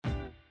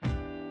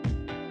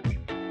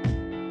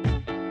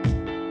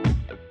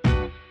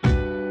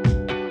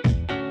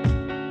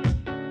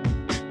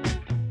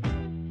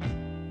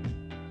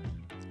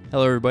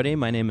Hello, everybody.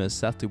 My name is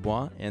Seth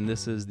Dubois, and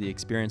this is the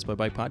Experience by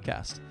Bike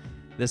podcast.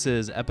 This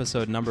is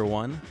episode number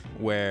 1,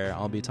 where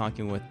I'll be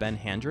talking with Ben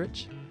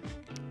Handrich.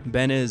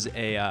 Ben is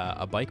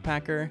a bike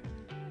packer,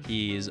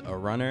 he's a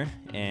runner,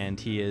 and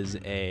he is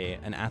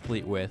an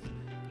athlete with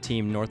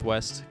Team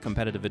Northwest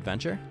Competitive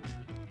Adventure.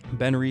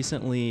 Ben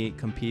recently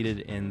competed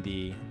in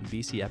the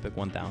BC Epic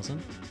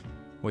 1000,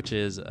 which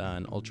is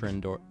an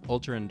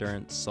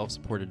ultra-endurance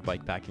self-supported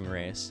bike packing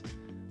race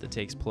that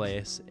takes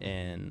place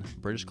in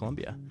British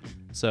Columbia.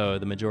 So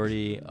the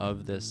majority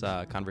of this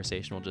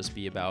conversation will just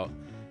be about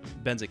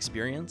Ben's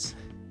experience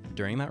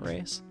during that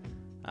race,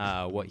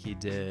 what he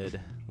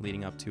did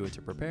leading up to it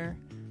to prepare,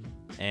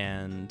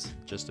 and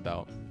just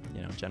about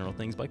general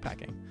things bike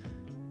packing.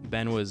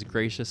 Ben was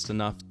gracious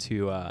enough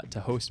to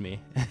host me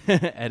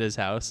at his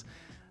house,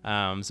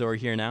 so we're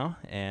here now,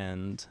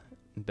 and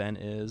Ben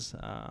is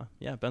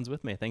Ben's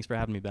with me. Thanks for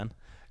having me, Ben.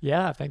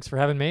 Yeah, thanks for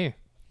having me.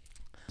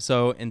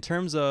 So in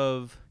terms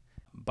of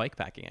bike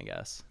packing, I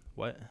guess,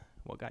 what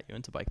got you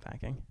into bike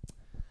packing?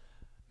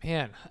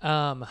 Man,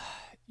 I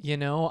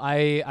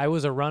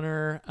was a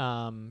runner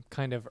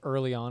kind of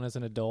early on as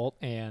an adult,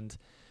 and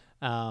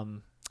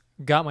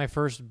got my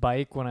first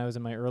bike when I was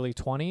in my early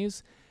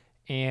 20s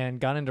and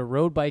got into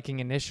road biking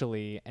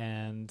initially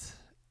and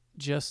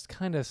just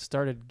kind of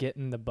started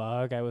getting the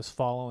bug. I was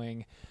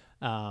following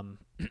Cass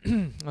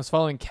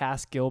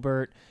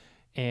Gilbert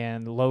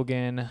and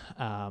Logan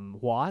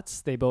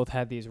Watts. They both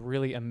had these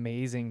really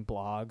amazing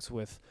blogs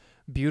with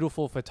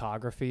beautiful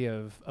photography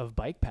of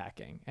bike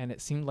packing, and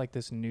it seemed like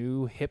this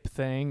new hip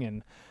thing,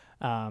 and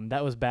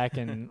that was back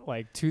in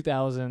like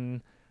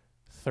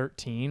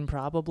 2013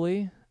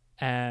 probably.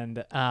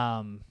 And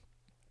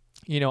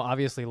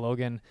obviously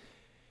Logan,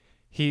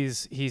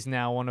 he's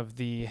now one of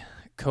the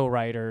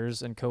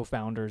co-writers and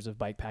co-founders of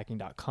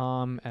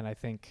bikepacking.com, and I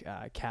think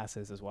Cass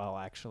is as well,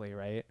 actually,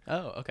 right?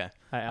 Oh, okay.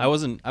 I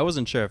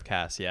wasn't sure of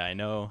Cass. Yeah, I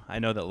know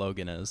that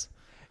Logan is.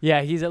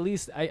 Yeah, he's at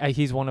least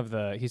he's one of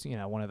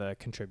the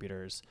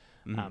contributors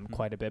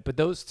quite a bit. But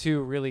those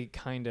two really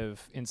kind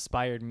of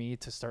inspired me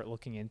to start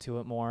looking into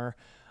it more.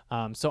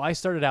 So I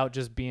started out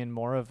just being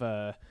more of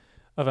a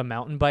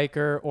mountain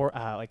biker, or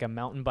like a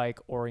mountain bike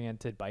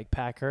oriented bike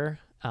packer,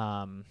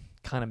 kind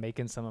of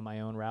making some of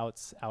my own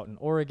routes out in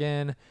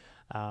Oregon.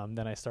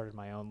 Then I started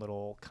my own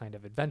little kind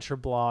of adventure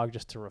blog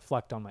just to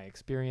reflect on my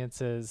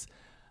experiences.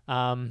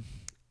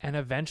 And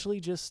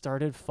eventually just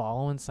started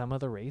following some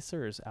of the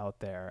racers out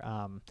there.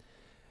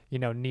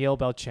 Neil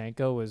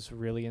Belchenko was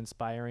really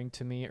inspiring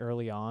to me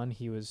early on.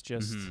 He was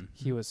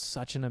he was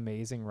such an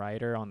amazing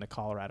rider on the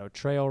Colorado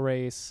Trail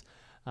race.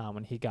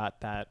 When he got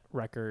that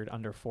record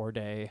under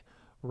 4-day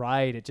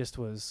ride, it just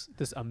was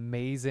this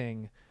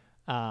amazing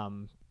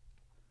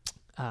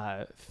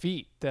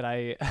feat that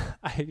I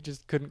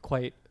just couldn't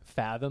quite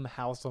fathom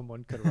how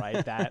someone could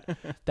ride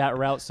that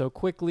route so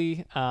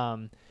quickly.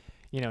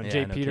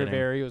 Jay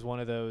Peterberry was one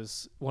of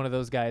those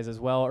guys as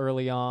well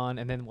early on.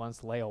 And then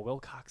once Leo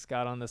Wilcox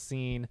got on the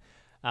scene,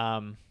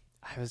 I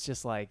was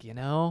just like,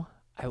 I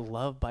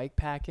love bike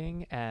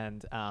packing.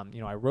 And,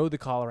 I rode the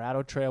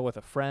Colorado Trail with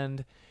a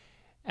friend.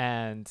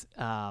 And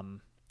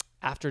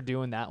after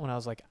doing that one, I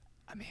was like,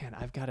 man,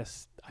 I've got to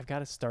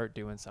start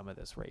doing some of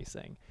this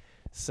racing.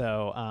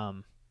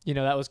 So,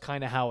 that was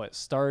kind of how it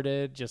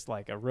started, just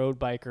like a road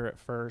biker at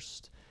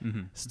first.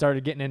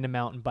 Started getting into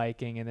mountain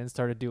biking, and then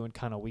started doing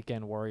kind of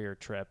weekend warrior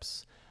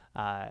trips,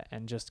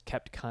 and just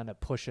kept kind of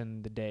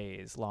pushing the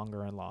days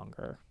longer and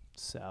longer.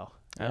 So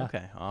yeah.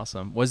 Okay,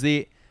 awesome. Was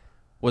the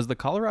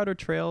Colorado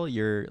Trail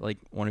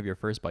one of your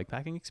first bike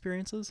packing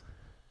experiences?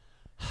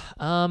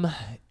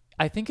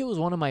 I think it was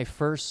one of my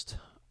first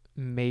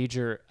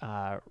major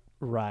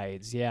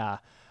rides. Yeah,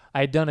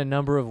 I'd done a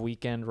number of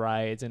weekend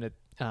rides, and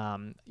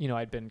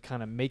I'd been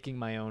kind of making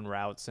my own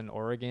routes in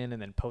Oregon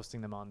and then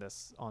posting them on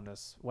this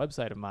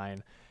website of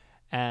mine.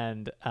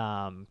 And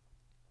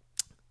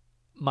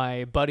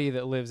my buddy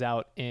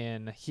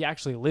that he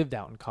actually lived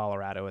out in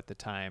Colorado at the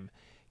time,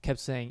 kept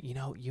saying,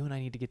 you and I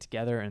need to get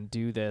together and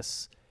do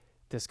this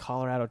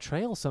Colorado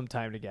Trail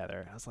sometime together.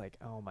 And I was like,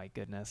 oh my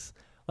goodness,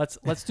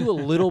 let's do a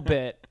little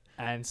bit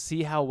and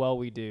see how well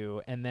we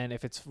do. And then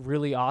if it's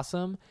really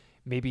awesome,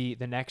 maybe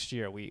the next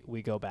year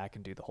we go back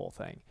and do the whole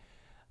thing.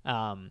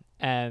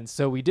 And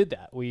so we did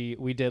that.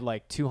 We did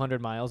like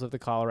 200 miles of the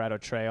Colorado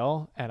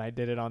Trail, and I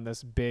did it on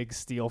this big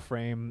steel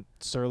frame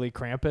Surly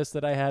Krampus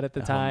that I had at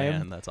the time.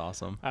 Man, that's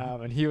awesome.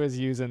 And he was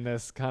using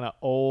this kind of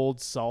old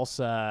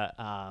Salsa.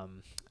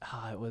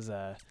 It was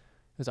a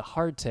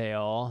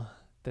hardtail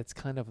that's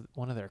kind of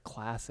one of their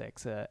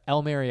classics,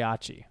 El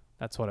Mariachi.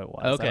 That's what it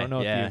was. Okay. I don't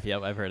know if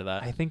I've heard of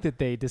that. I think that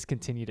they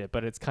discontinued it,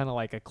 but it's kind of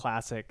like a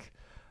classic,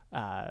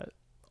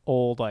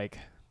 old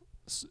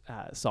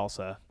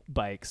salsa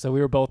bike. So we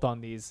were both on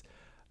these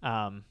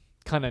kind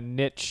of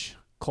niche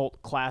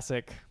cult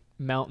classic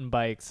mountain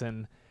bikes,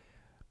 and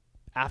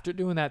after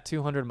doing that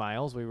 200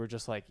 miles, we were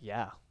just like,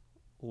 yeah,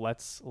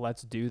 let's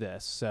do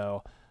this.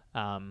 So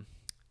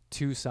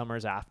 2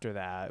 summers after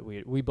that,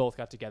 we both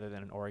got together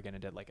then in Oregon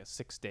and did like a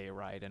 6-day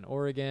ride in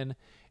Oregon,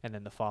 and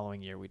then the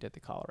following year we did the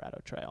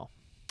Colorado Trail.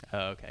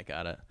 Oh, okay,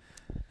 got it.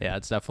 Yeah,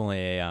 it's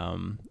definitely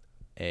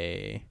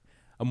a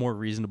a more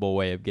reasonable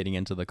way of getting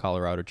into the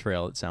Colorado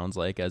Trail. It sounds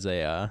like as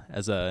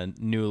a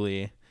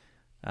newly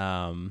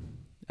um,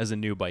 as a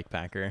new bike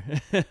packer.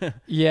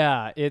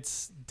 Yeah,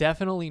 it's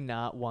definitely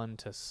not one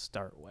to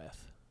start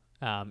with.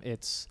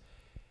 It's,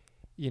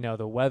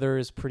 the weather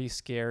is pretty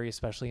scary,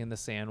 especially in the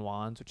San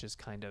Juans, which is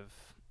kind of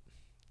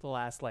the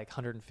last like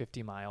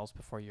 150 miles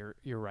before you're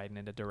riding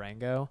into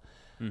Durango.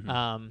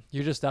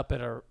 You're just up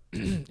at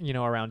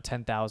around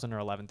 10,000 or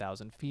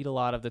 11,000 feet a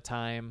lot of the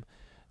time.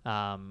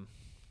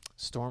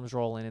 Storms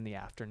roll in the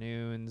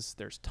afternoons.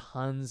 There's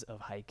tons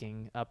of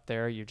hiking up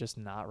there. You're just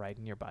not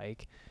riding your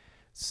bike.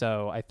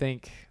 So I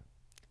think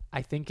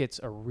it's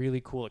a really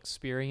cool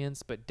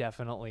experience, but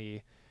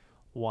definitely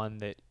one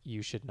that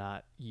you should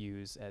not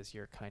use as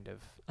your kind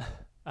of,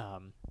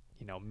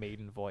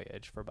 maiden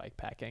voyage for bike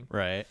packing.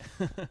 Right.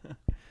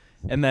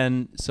 And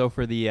then, so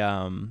for the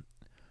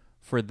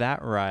for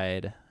that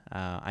ride,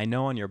 I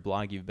know on your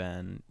blog you've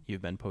been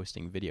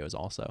posting videos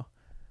also.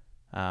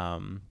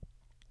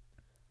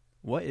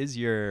 What's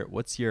your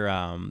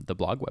the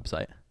blog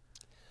website?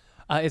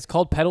 It's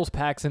called Pedals,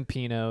 Packs, and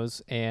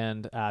Pinots,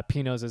 and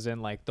Pinots is in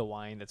like the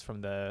wine that's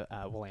from the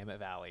Willamette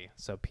Valley,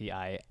 so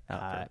Pinot.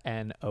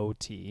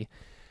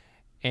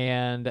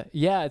 And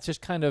yeah, it's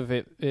just kind of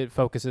it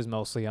focuses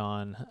mostly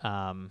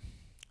on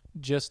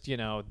just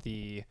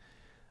the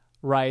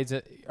rides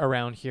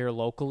around here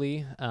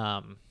locally.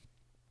 I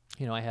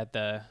had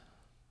the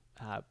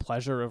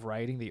pleasure of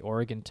riding the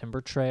Oregon Timber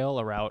Trail,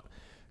 a route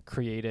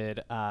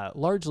created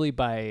largely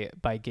by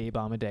Gabe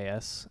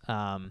Amadeus.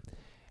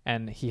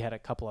 And he had a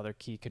couple other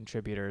key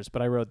contributors,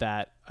 but I rode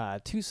that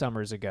 2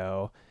 summers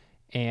ago.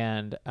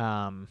 And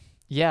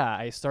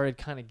I started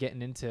kind of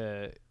getting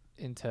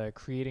into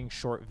creating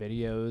short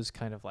videos,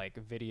 kind of like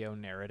video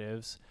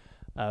narratives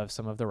of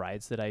some of the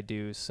rides that I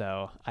do.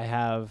 So I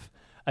have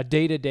a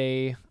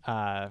day-to-day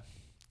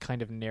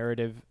kind of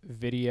narrative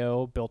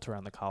video built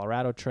around the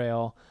Colorado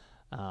Trail.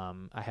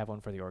 I have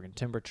one for the Oregon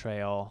Timber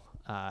Trail,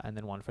 and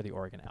then one for the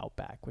Oregon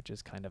Outback, which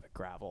is kind of a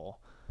gravel,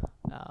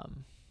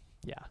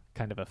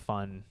 kind of a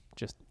fun,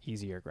 just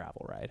easier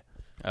gravel ride.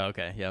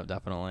 Okay. Yeah,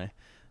 definitely.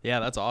 Yeah,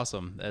 that's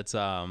awesome. It's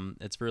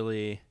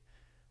really,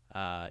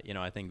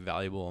 I think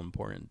valuable and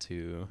important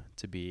to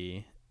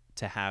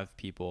have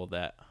people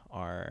that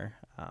are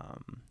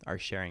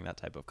sharing that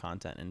type of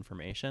content and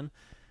information.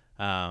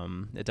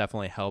 It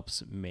definitely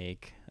helps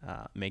make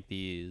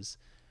these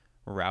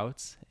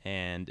routes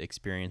and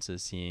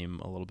experiences seem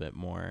a little bit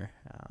more,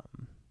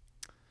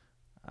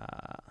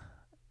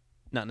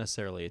 not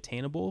necessarily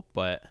attainable,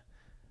 but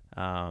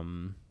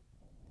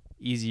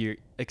easier,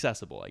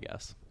 accessible, I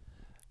guess.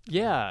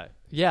 Yeah,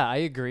 I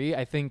agree.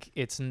 I think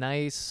it's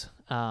nice.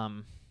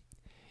 I'm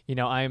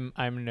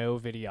no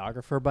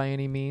videographer by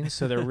any means,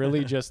 so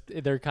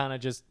they're kind of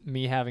just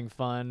me having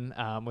fun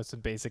with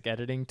some basic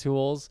editing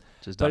tools.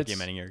 Just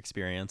documenting your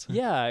experience.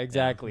 Yeah,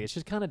 exactly. Yeah. It's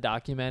just kind of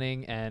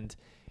documenting, and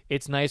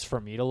it's nice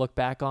for me to look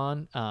back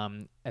on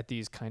at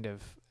these kind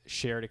of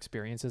shared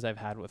experiences I've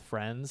had with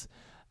friends.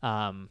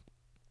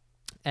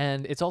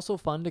 And it's also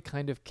fun to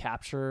kind of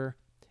capture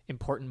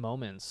important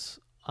moments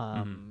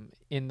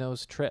in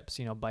those trips.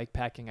 Bike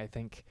packing, I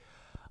think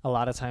a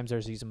lot of times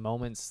there's these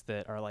moments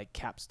that are like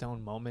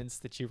capstone moments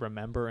that you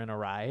remember in a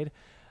ride.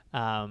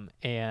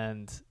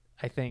 And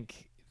I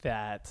think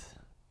that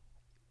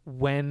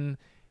when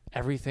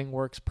everything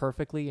works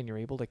perfectly and you're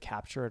able to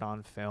capture it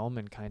on film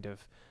and kind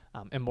of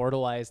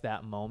immortalize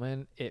that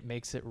moment, it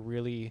makes it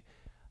really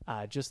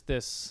just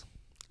this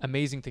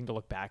amazing thing to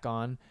look back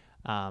on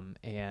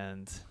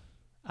and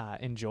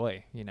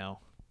enjoy,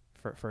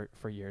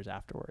 for years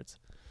afterwards.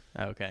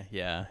 Okay.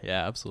 Yeah,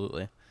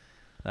 absolutely.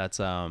 That's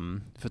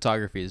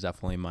photography is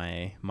definitely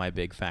my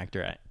big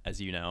factor, as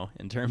you know,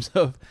 in terms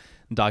of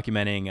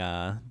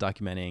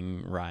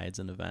documenting rides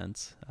and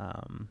events.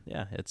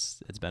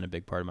 It's been a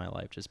big part of my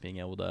life, just being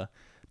able to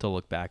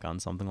look back on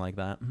something like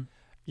that.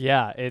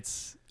 Yeah,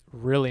 it's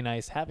really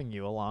nice having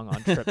you along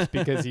on trips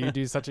because you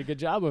do such a good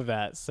job of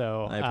that.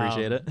 So I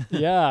appreciate it.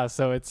 Yeah,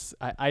 so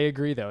I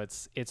agree though.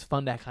 It's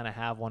fun to kind of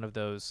have one of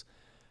those,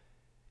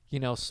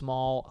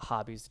 small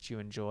hobbies that you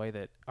enjoy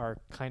that are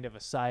kind of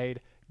a side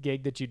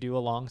gig that you do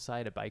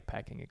alongside a bike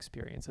packing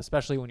experience,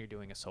 especially when you're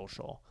doing a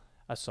social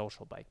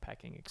bike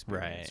packing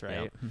experience,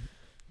 right? Yep.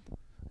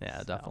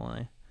 Yeah,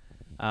 definitely.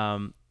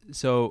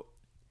 So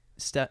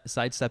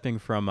sidestepping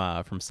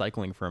from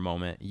cycling for a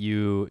moment,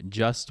 you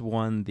just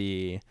won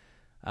the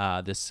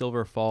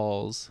Silver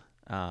Falls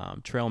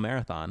Trail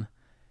Marathon,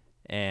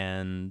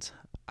 and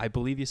I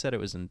believe you said it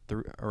was in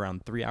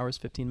around 3 hours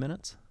 15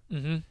 minutes.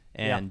 Mm-hmm.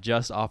 And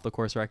just off the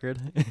course record.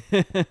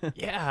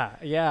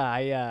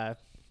 Yeah.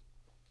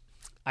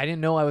 I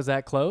didn't know I was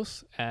that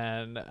close,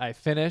 and I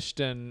finished,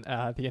 and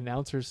the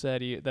announcer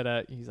said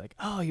he's like,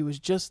 oh, he was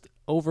just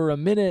over a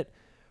minute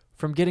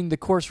from getting the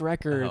course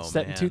record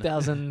set in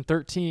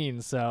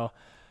 2013. So,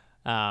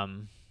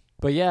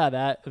 but yeah,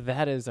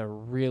 that is a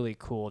really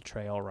cool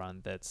trail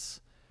run.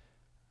 That's,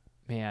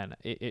 man,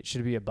 it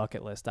should be a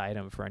bucket list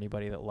item for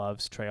anybody that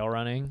loves trail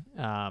running.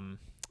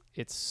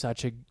 it's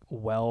such a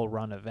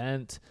well-run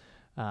event.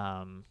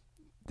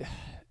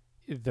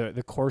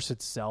 The course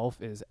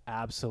itself is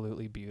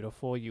absolutely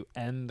beautiful. You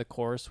end the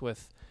course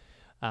with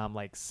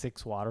like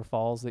 6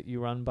 waterfalls that you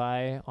run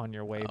by on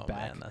your way back. Oh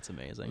man, that's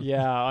amazing.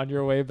 Yeah, on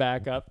your way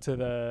back up to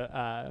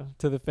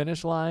the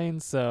finish line.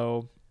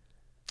 So,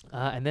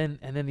 and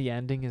then the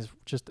ending is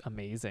just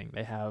amazing.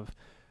 They have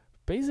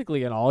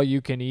basically an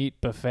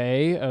all-you-can-eat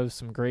buffet of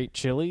some great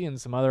chili and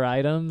some other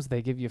items.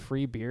 They give you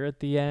free beer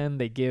at the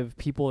end. They give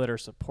people that are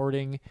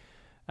supporting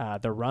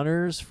the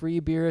runners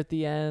free beer at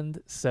the end.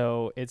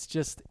 So it's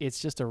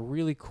just a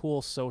really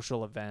cool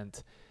social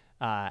event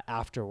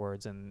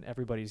afterwards, and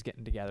everybody's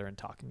getting together and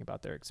talking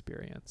about their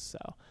experience.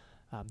 So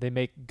they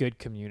make good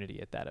community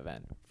at that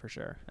event for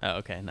sure. Oh,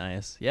 okay,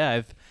 nice.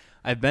 Yeah,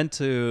 I've been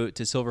to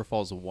Silver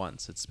Falls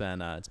once. It's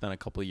been a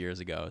couple of years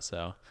ago.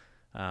 So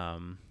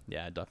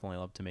yeah, I'd definitely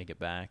love to make it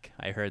back.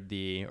 I heard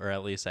or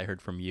at least I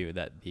heard from you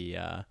that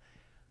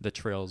the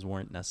trails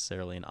weren't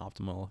necessarily in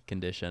optimal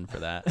condition for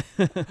that.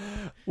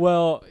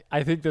 Well,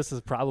 I think this is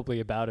probably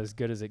about as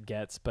good as it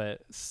gets,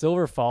 but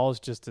Silver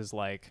Falls just is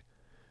like,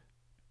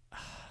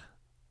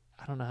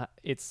 I don't know how,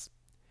 it's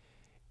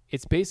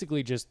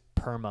basically just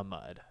perma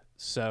mud.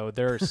 So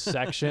there are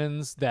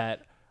sections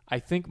that I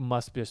think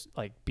must just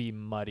like be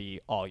muddy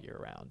all year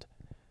round.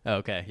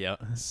 Okay, yeah.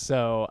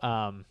 So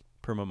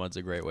Permamud's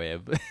a great way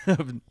of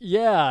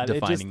yeah,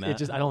 defining that. It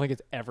just I don't think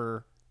it's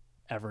ever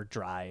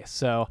dry.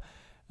 So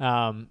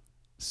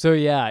so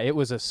yeah, it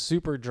was a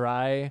super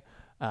dry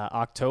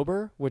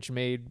October, which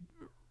made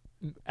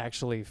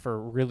actually for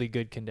really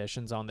good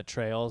conditions on the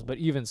trails. But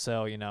even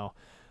so,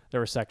 there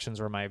were sections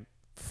where my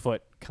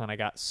foot kind of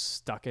got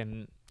stuck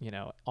in,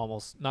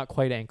 almost not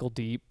quite ankle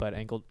deep, but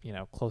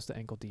close to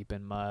ankle deep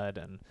in mud.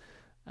 And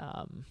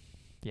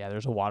yeah,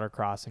 there's a water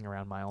crossing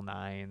around mile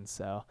 9.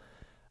 So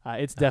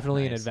it's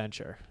definitely an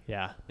adventure.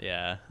 Yeah.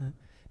 Yeah.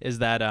 Is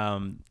that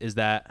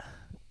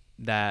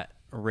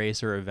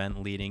race or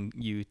event leading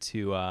you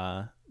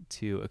to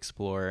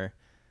explore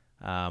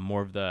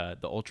more of the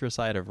ultra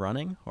side of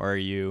running, or are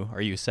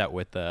you set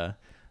with the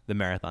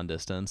marathon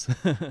distance?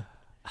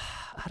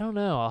 I don't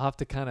know. I'll have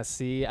to kind of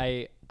see.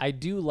 I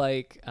do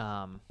like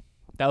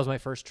that was my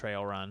first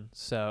trail run,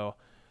 so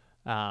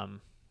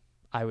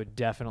I would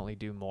definitely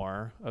do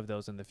more of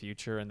those in the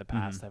future. In the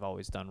past, I've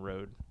always done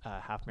road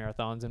half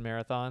marathons and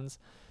marathons,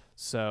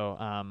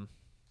 so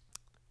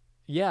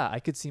yeah, I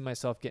could see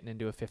myself getting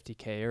into a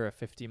 50K or a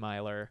 50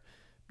 miler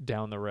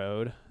down the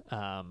road.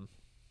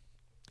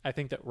 I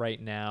think that right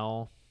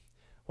now,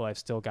 well, I've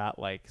still got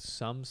like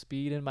some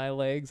speed in my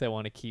legs. I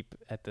want to keep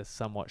at the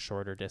somewhat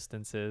shorter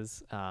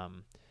distances.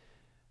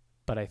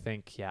 But I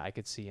think, yeah, I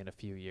could see in a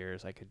few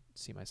years, I could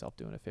see myself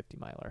doing a 50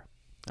 miler.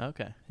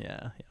 Okay.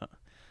 Yeah.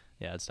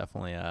 It's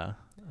definitely a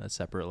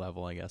separate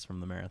level, I guess, from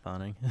the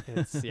marathoning.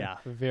 It's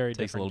very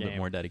takes a different little game. bit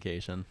more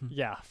dedication.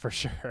 Yeah, for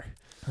sure.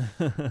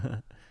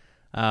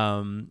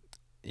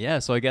 Yeah,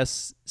 so I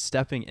guess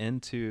stepping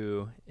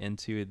into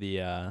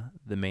the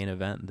main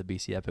event, the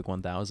BC Epic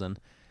 1000,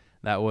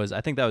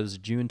 I think that was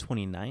June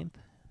 29th,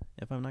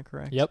 if I'm not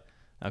correct. Yep.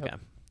 Okay. Yep.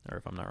 Or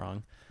if I'm not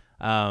wrong.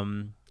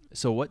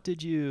 So what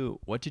did you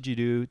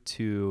do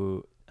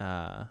to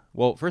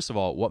well, first of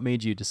all, what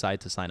made you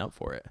decide to sign up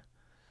for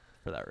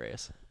that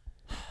race?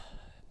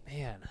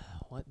 Man,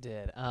 what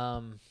did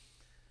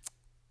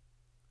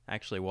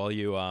Actually, while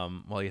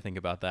you think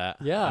about that,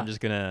 yeah, I'm just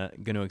gonna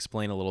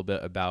explain a little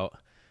bit about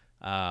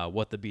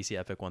what the BC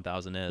Epic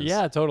 1000 is.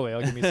 Yeah, totally.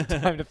 I'll give me some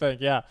time to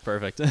think. Yeah.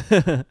 Perfect. So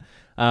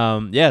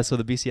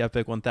the BC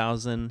Epic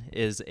 1000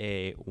 is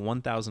a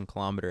 1,000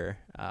 kilometer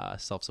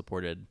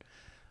self-supported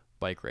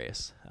bike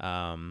race.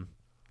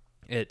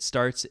 It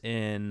starts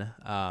in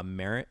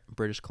Merritt,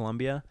 British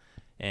Columbia,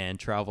 and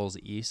travels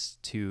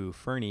east to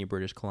Fernie,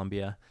 British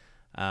Columbia.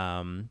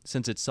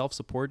 Since it's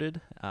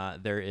self-supported,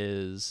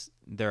 there's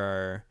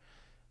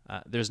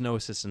no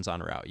assistance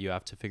on route. You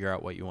have to figure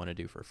out what you want to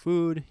do for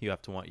food. You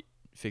have to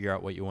figure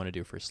out what you want to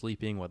do for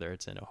sleeping, whether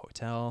it's in a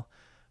hotel,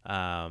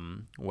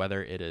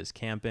 whether it is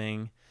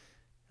camping.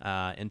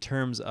 In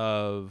terms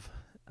of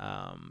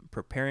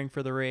preparing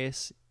for the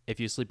race, if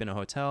you sleep in a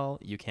hotel,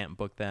 you can't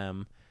book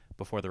them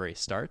before the race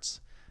starts.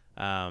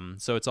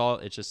 So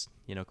it's just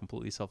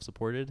completely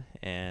self-supported,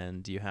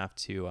 and you have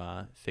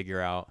to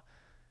figure out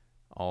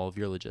all of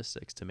your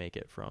logistics to make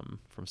it from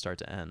start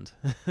to end.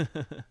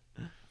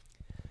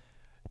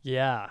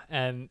 Yeah,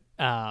 and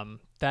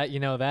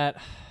that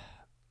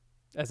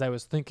as I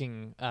was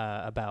thinking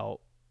about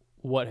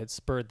what had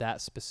spurred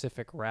that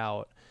specific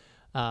route,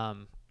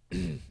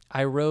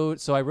 I rode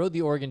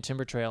the Oregon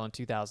Timber Trail in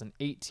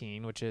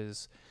 2018,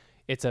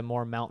 it's a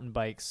more mountain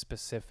bike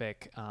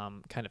specific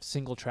kind of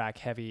single track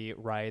heavy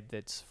ride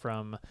that's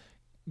from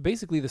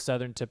basically the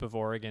southern tip of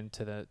Oregon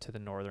to the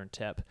northern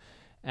tip,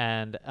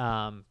 and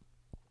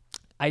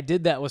I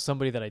did that with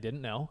somebody that I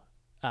didn't know.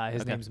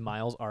 His name's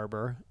Miles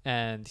Arbor,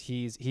 and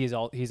he's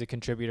a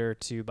contributor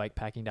to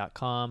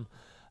bikepacking.com.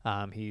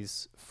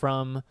 He's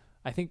from,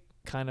 I think,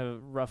 kind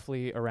of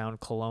roughly around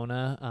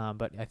Kelowna,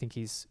 but I think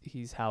he's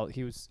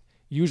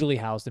usually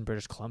housed in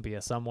British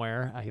Columbia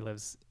somewhere.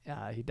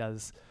 He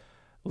does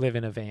live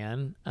in a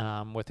van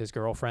with his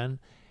girlfriend,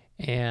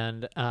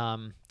 and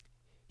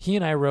he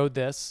and I rode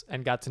this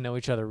and got to know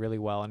each other really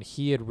well. And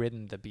he had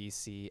ridden the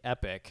BC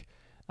Epic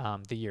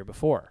the year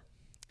before.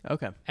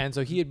 Okay. And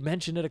so he had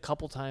mentioned it a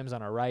couple times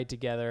on our ride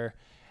together,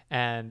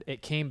 and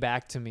it came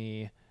back to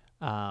me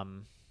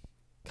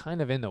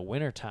kind of in the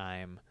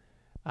wintertime,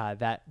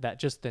 that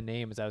just the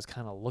name, as I was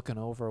kind of looking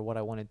over what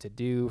I wanted to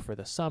do for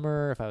the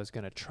summer, if I was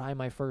going to try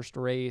my first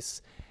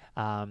race.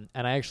 And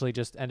I actually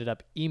just ended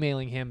up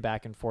emailing him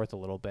back and forth a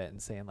little bit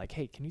and saying like,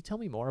 hey, can you tell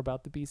me more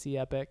about the BC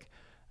Epic?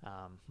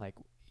 Like,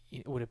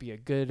 would it be a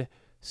good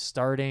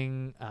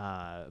starting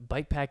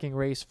bike packing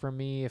race for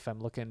me if I'm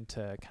looking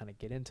to kind of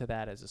get into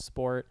that as a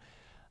sport?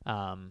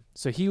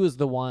 So he was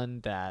the one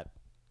that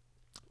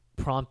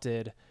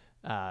prompted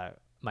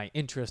my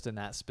interest in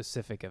that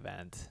specific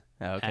event.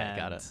 Okay,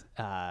 got it.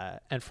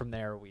 And from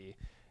there,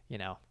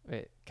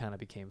 it kind of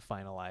became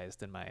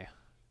finalized in my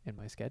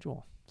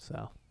schedule.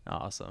 So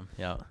awesome.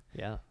 Yeah.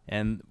 Yeah.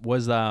 And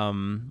was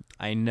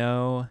I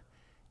know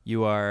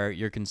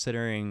you're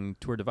considering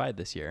Tour Divide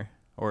this year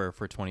or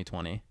for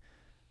 2020.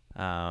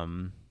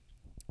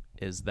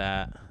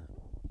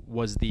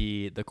 Was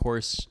the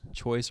course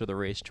choice or the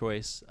race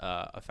choice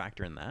a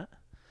factor in that?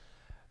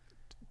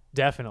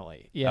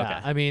 Definitely. Yeah.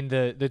 Okay. I mean,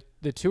 the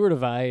Tour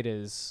Divide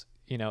is,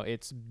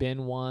 it's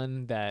been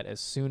one that as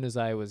soon as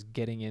I was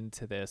getting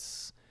into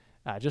this,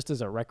 just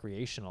as a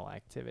recreational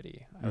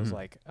activity, I was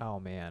like, oh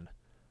man,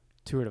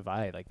 Tour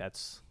Divide, like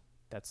that's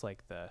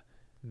like the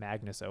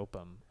Magnus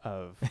Opum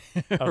of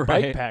Right.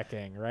 bike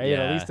packing, right?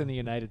 Yeah. At least in the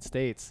United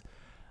States.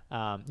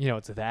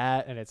 It's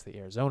that, and it's the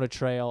Arizona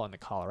Trail and the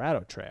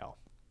Colorado Trail,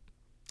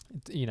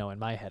 in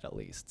my head at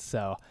least.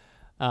 So,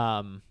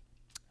 I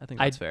think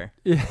that's fair.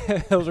 Yeah,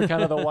 those are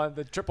kind of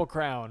the triple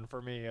crown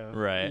for me of,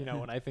 Right.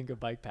 when I think of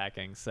bike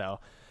packing. So,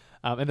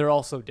 and they're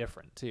all so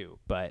different too,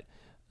 but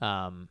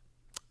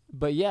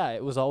yeah,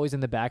 it was always in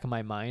the back of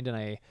my mind.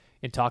 And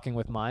in talking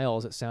with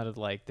Miles, it sounded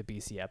like the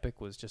BC Epic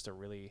was just a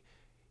really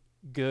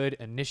good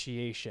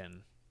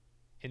initiation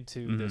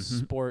into the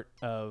sport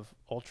of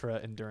ultra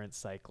endurance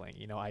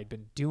cycling. I'd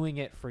been doing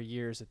it for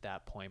years at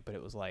that point, but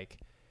it was like,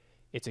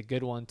 it's a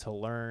good one to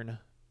learn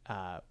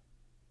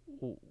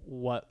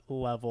what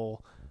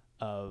level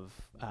of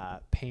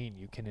pain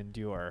you can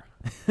endure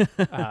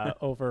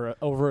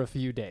over a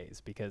few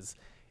days, because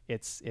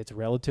it's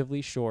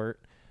relatively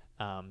short.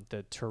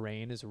 The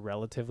terrain is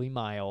relatively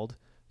mild.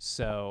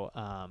 So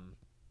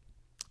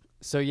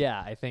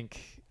yeah, I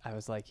think I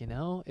was like,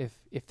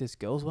 if this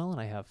goes well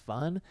and I have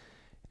fun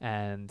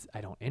and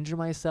I don't injure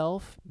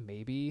myself,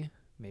 maybe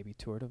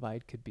Tour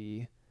Divide could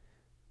be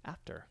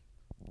after.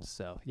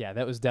 So yeah,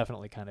 that was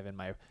definitely kind of in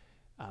my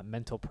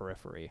mental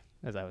periphery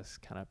as I was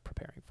kind of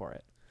preparing for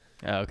it.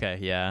 Okay.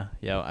 Yeah.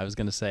 I was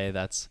gonna say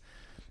that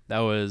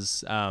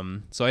was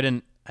so I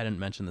didn't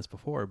mention this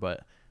before,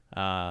 but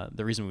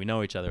the reason we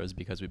know each other is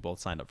because we both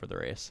signed up for the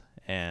race,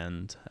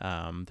 and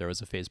there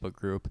was a Facebook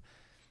group,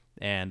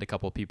 and a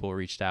couple of people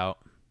reached out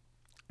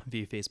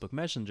via Facebook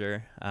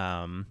Messenger.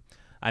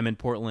 I'm in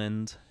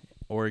Portland,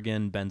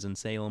 Oregon. Ben's in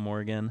Salem,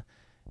 Oregon.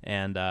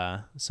 And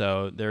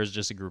so there's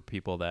just a group of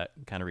people that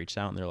kind of reached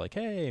out, and they're like,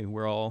 hey,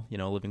 we're all,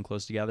 living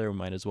close together. We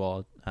might as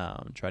well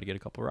try to get a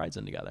couple rides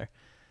in together.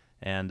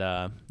 And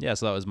so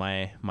that was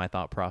my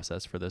thought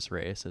process for this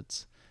race.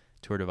 It's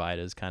Tour Divide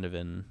is kind of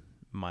in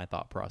my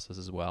thought process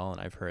as well. And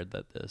I've heard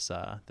that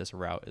this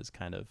route is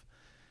kind of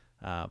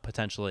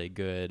potentially a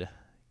good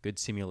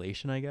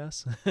simulation, I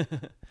guess,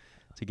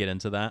 to get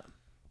into that.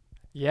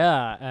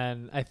 Yeah.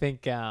 And I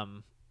think,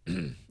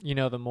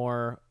 the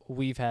more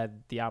we've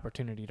had the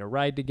opportunity to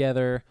ride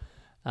together,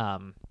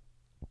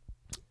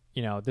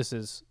 this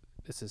is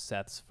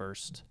Seth's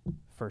first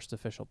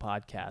official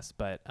podcast,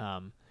 but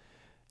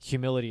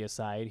humility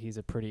aside, he's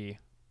a pretty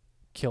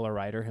killer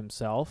rider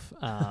himself.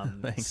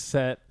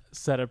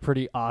 Set a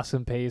pretty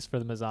awesome pace for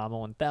the Mazama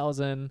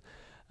 1000.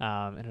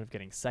 Ended up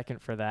getting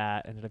second for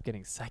that. Ended up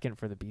getting second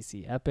for the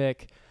BC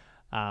Epic.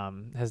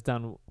 Has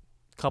done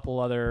a couple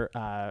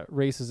other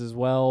races as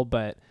well,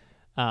 but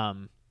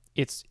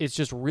it's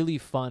just really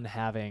fun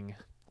having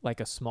like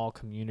a small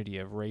community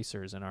of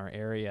racers in our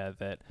area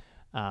that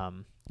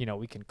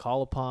we can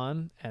call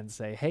upon and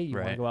say, hey, you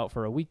want to go out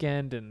for a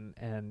weekend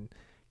and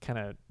kind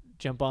of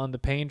jump on the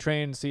pain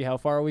train and see how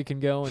far we can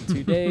go in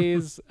 2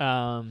 days.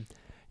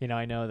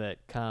 I know that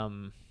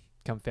come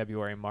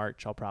February,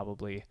 March, I'll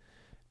probably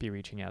be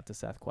reaching out to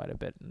Seth quite a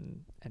bit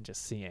and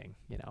just seeing,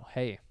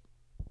 hey,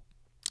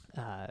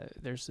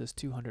 there's this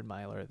 200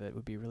 miler that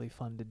would be really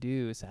fun to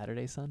do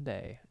Saturday,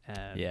 Sunday.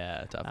 And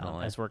yeah,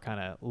 definitely. As we're kind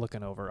of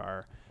looking over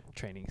our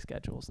training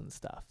schedules and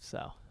stuff.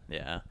 So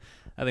yeah,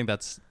 I think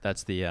that's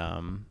the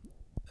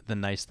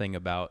nice thing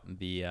about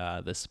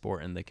the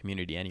sport and the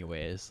community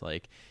anyways.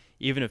 Like,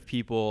 even if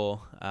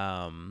people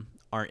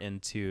aren't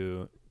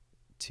into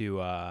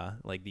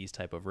like these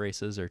type of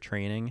races or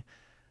training,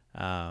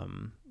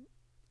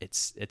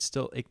 it's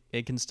still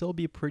it can still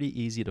be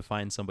pretty easy to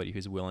find somebody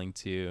who's willing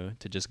to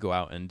just go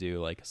out and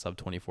do like a sub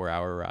 24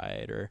 hour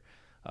ride or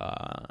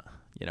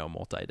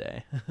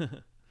multi-day.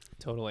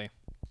 Totally.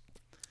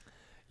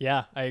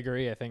 Yeah, I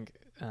agree. I think,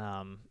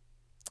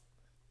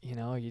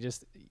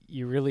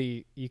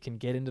 you can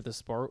get into the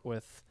sport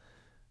with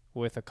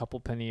a couple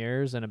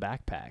panniers and a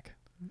backpack.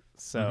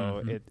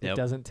 So it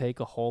doesn't take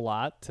a whole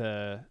lot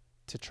to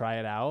try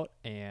it out.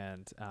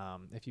 And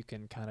if you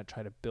can kind of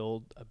try to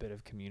build a bit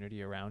of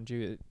community around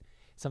you,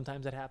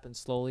 sometimes it happens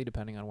slowly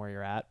depending on where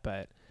you're at.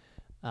 But,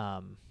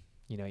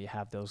 you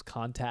have those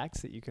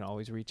contacts that you can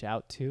always reach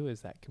out to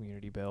as that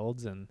community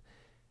builds and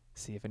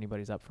see if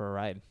anybody's up for a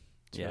ride.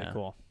 It's really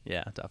cool.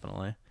 Yeah,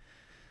 definitely.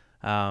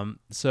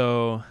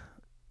 So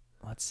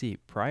let's see,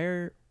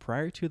 prior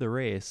to the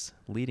race,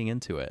 leading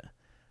into it,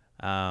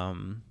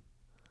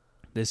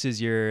 this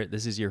is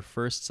your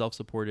first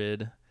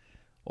self-supported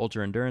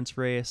ultra endurance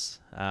race.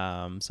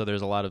 So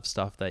there's a lot of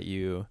stuff that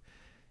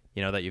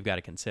that you've got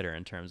to consider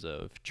in terms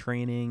of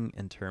training,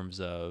 in terms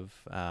of,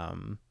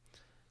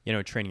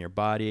 training your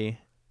body,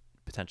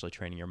 potentially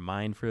training your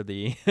mind for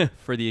the,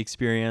 for the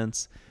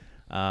experience,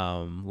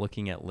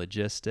 looking at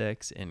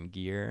logistics and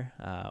gear.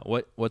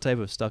 What type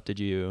of stuff did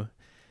you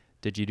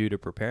do to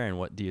prepare, and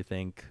what do you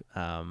think,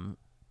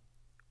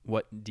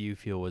 what do you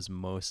feel was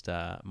most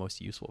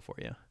useful for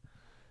you?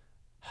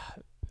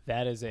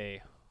 That is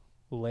a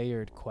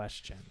layered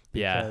question.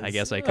 Yeah, I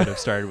guess I could have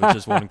started with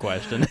just one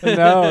question.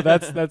 No,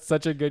 that's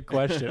such a good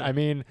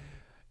question.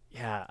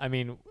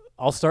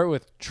 I'll start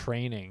with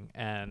training,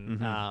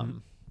 and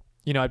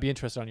I'd be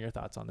interested on your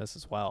thoughts on this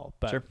as well.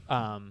 But sure.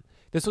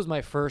 This was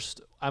my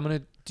first. I'm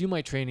gonna do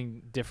my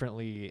training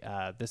differently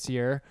this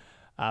year,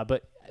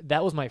 but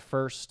that was my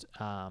first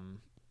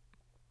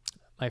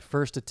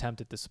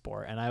attempt at the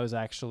sport, and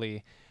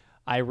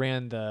I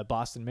ran the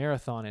Boston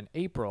Marathon in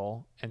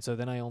April, and so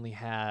then I only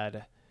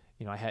had,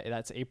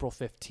 that's April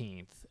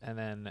 15th, and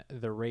then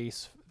the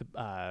race,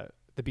 the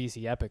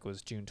BC Epic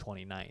was June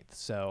 29th.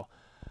 So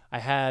I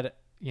had,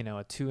 a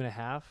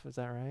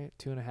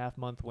 2.5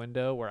 month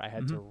window where I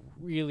had to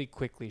really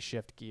quickly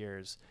shift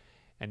gears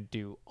and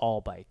do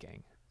all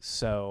biking.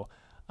 So,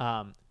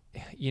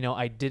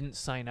 I didn't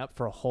sign up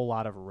for a whole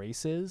lot of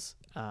races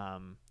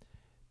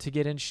to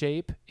get in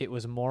shape. It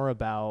was more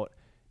about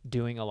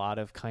doing a lot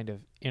of kind of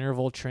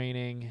interval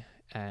training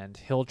and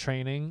hill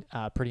training,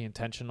 pretty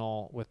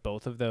intentional with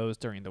both of those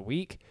during the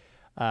week.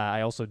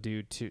 I also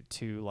do two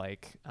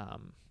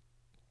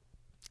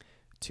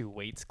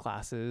weights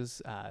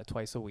classes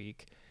twice a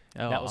week.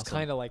 Oh, that was awesome.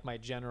 kind of like my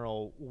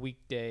general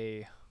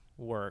weekday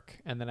work,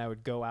 and then I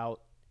would go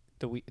out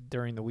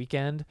during the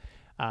weekend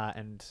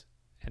and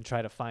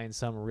try to find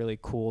some really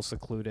cool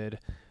secluded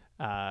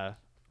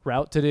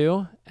route to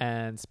do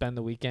and spend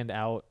the weekend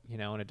out, in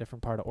a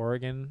different part of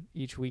Oregon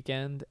each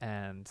weekend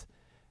and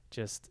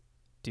just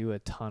do a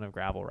ton of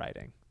gravel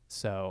riding.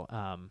 So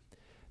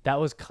that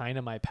was kind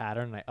of my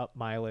pattern. I upped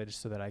mileage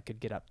so that I could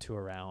get up to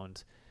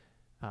around,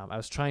 I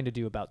was trying to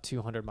do about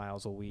 200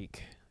 miles a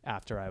week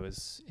after I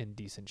was in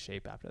decent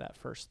shape after that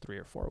first 3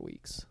 or 4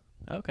 weeks.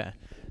 Okay.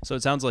 So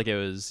it sounds like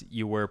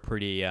you were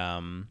pretty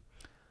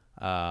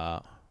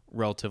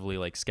relatively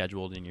like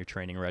scheduled in your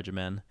training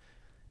regimen.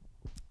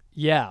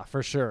 Yeah,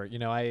 for sure.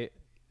 I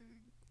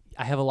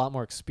have a lot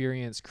more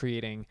experience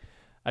creating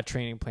a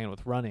training plan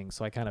with running,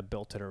 so I kind of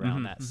built it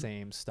around that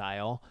same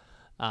style,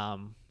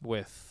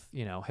 with,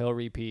 hill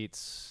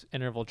repeats,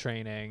 interval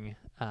training.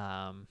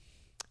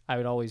 I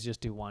would always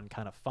just do one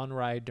kind of fun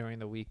ride during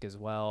the week as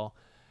well.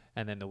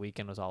 And then the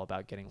weekend was all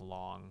about getting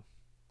long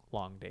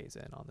days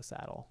in on the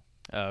saddle.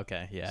 Oh,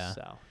 okay. Yeah.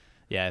 So,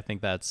 yeah, I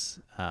think that's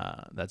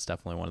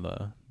definitely one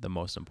of the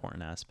most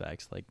important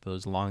aspects, like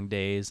those long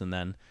days, and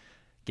then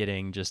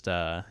getting just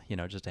a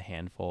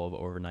handful of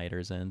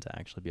overnighters in to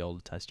actually be able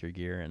to test your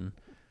gear and,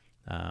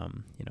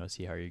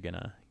 see how you're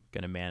gonna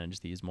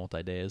manage these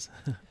multi-days.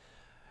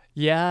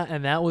 yeah,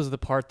 and that was the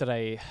part that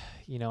I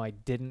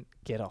didn't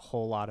get a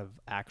whole lot of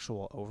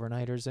actual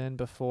overnighters in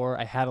before.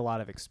 I had a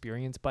lot of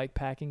experience bike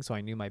packing, so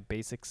I knew my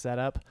basic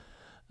setup.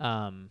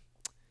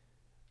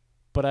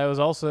 But I was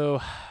also,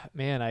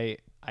 I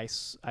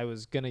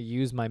was going to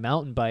use my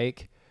mountain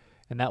bike,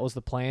 and that was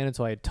the plan. And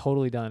so I had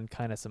totally done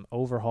kind of some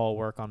overhaul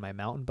work on my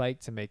mountain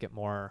bike to make it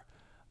more,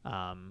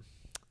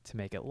 to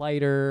make it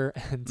lighter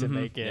and to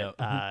make it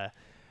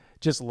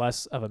just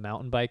less of a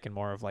mountain bike and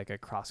more of like a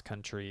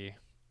cross-country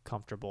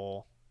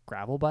comfortable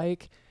gravel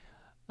bike.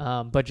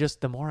 But just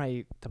the more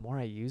I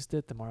used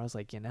it, the more I was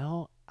like, I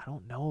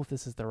don't know if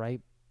this is the right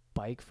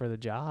bike for the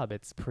job.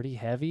 It's pretty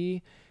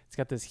heavy. It's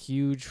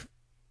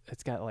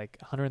got like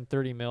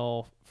 130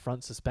 mil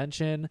front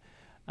suspension.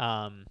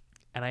 And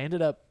I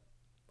ended up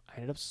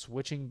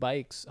switching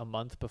bikes a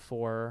month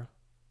before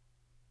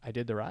I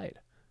did the ride.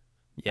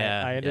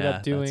 Yeah. I ended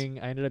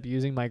up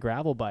using my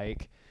gravel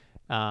bike,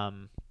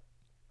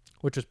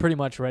 which was pretty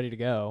much ready to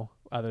go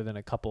other than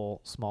a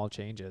couple small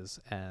changes.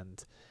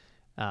 And,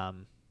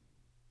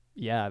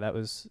 that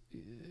was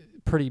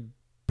pretty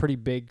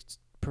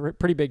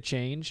big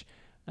change,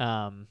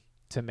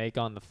 to make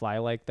on the fly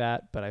like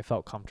that. But I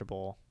felt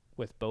comfortable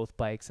with both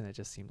bikes, and it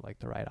just seemed like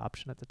the right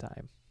option at the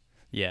time.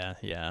 Yeah,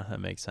 that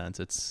makes sense.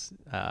 It's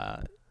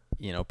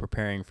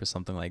preparing for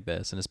something like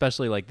this, and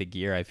especially like the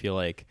gear, I feel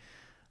like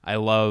I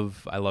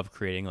love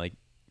creating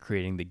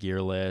the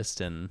gear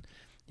list and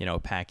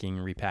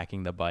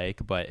repacking the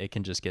bike, but it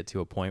can just get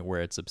to a point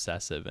where it's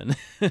obsessive and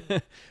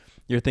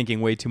you're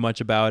thinking way too much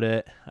about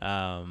it.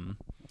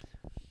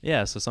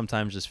 So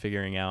sometimes just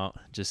figuring out,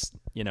 just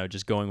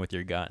going with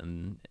your gut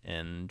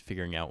and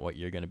figuring out what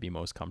you're going to be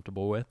most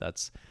comfortable with.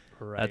 That's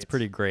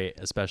pretty great,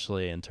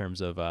 especially in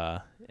terms of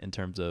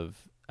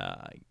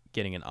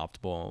getting an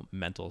optimal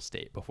mental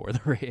state before the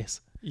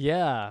race.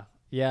 Yeah,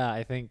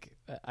 I think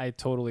I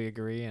totally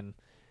agree. And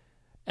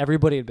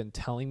everybody had been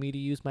telling me to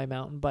use my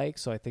mountain bike,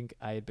 so I think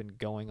I had been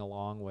going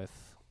along with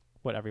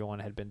what everyone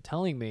had been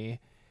telling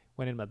me,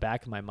 when in the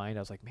back of my mind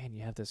I was like, man,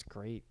 you have this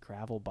great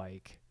gravel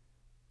bike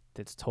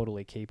that's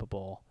totally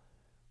capable,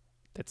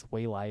 that's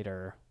way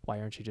lighter.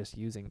 Why aren't you just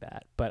using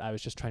that? But I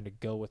was just trying to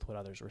go with what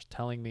others were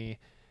telling me.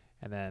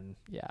 And then,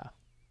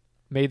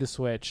 made the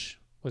switch,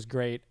 was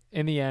great.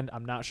 In the end,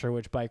 I'm not sure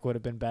which bike would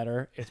have been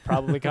better. It's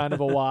probably kind of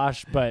a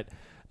wash, but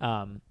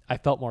I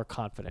felt more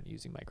confident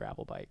using my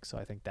gravel bike. So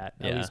I think that,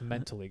 at least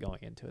mentally going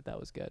into it, that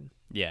was good.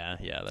 Yeah,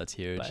 that's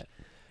huge.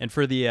 And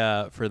for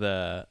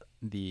the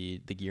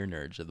gear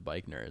nerds or the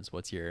bike nerds,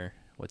 what's your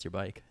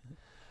bike?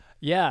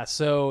 Yeah,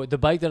 so the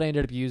bike that I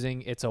ended up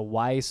using, it's a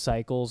Y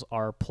Cycles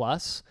R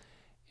Plus,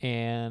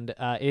 and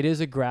it is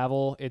a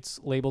gravel. It's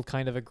labeled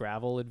kind of a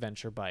gravel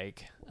adventure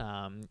bike.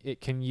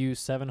 It can use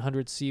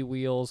 700C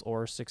wheels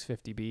or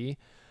 650B,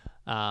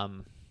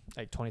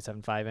 like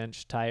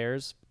 27.5-inch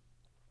tires,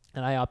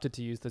 and I opted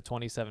to use the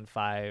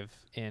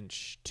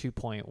 27.5-inch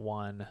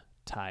 2.1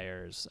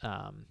 tires,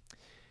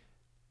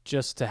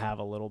 just to have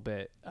a little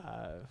bit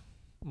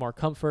more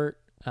comfort.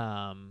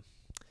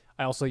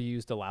 I also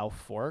used a Lauf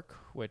fork,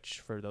 which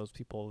for those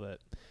people that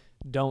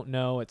don't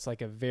know, it's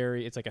like a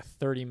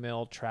 30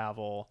 mil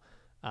travel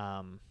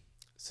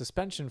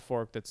suspension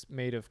fork that's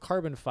made of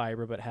carbon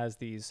fiber, but has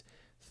these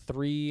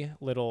 3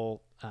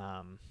 little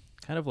kind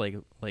of like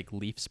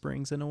leaf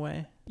springs in a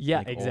way. Yeah,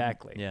 like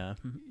exactly.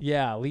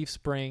 Yeah, leaf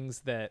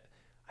springs that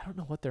I don't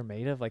know what they're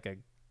made of, like a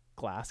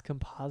glass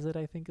composite,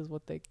 I think is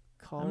what they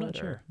call it. I'm not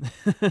sure.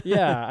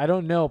 Yeah, I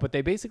don't know, but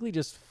they basically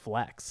just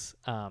flex.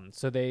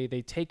 So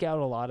they take out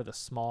a lot of the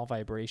small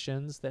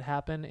vibrations that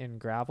happen in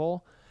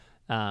gravel.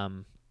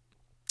 And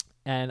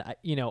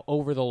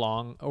over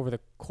the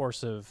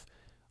course of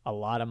a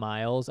lot of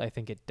miles, I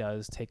think it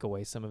does take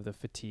away some of the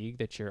fatigue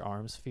that your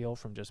arms feel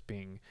from just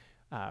being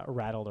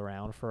rattled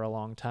around for a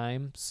long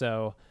time.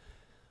 So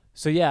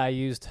yeah, I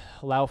used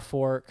Lauf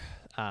fork,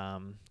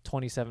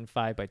 27.5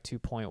 by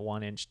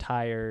 2.1 inch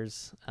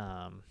tires,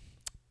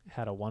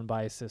 had a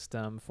 1x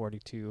system,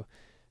 42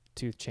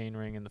 tooth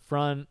chainring in the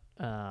front.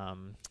 Now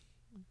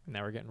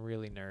we're getting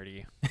really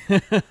nerdy.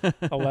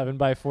 11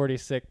 by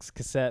 46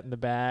 cassette in the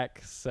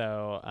back.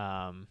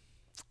 So,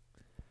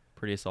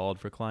 pretty solid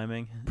for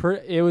climbing.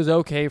 It was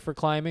okay for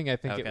climbing. I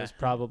think it was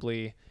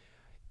probably,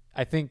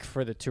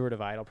 for the Tour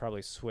Divide, I'll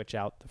probably switch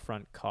out the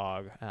front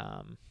cog.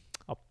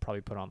 I'll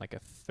probably put on like a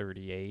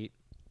 38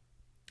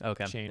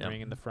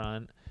 chainring in the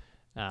front,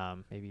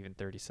 maybe even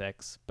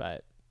 36,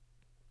 but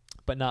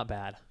not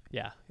bad.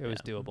 Yeah, it was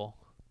doable.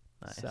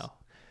 Nice. So,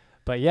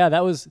 but yeah,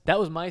 that was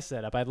my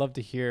setup. I'd love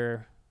to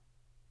hear,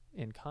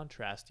 in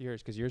contrast,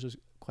 yours, because yours was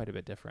quite a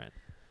bit different.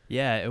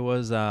 Yeah, it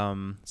was.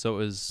 So it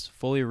was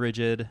fully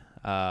rigid,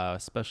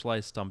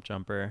 Specialized stump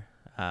jumper.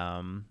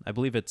 I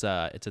believe it's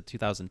a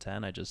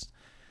 2010.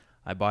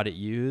 I bought it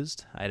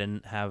used. I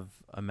didn't have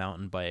a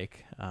mountain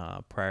bike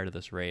prior to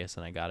this race,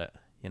 and I got it,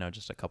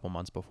 just a couple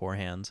months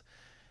beforehand.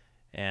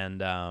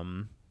 And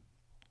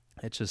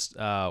it's just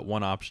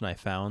one option I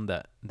found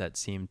that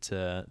seemed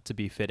to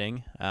be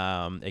fitting.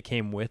 It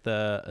came with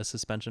a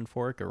suspension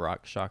fork, a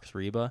RockShox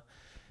Reba,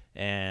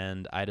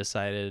 and I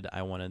decided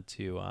I wanted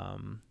to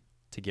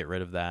get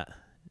rid of that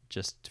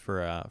just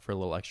for a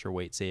little extra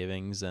weight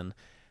savings. And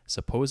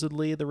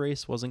supposedly the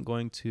race wasn't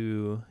going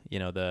to,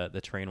 the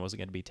terrain wasn't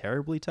going to be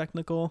terribly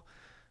technical.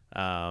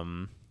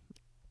 There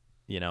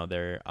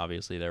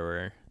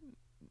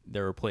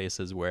were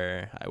places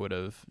where I would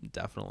have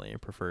definitely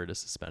preferred a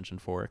suspension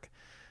fork.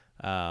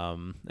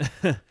 But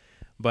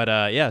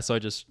so I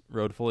just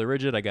rode fully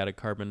rigid. I got a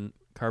carbon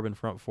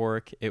front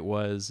fork. It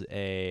was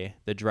the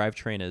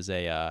drivetrain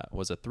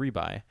was a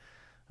 3x,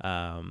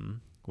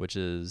 which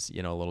is,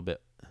 a little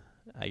bit,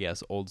 I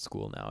guess, old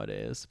school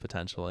nowadays,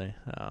 potentially,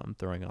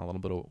 throwing on a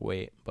little bit of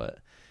weight, but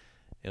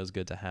it was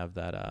good to have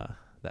that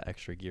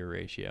extra gear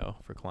ratio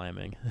for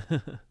climbing.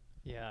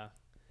 Yeah.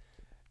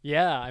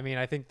 I mean,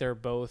 I think they're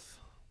both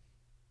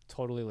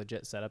totally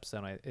legit setups,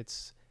 and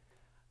it's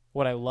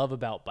what I love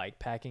about bike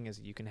packing is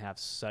you can have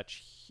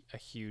such a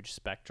huge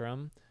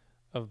spectrum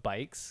of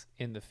bikes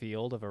in the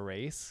field of a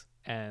race,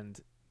 and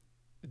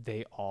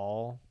they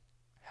all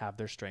have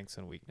their strengths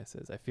and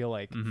weaknesses. I feel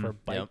like for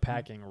bike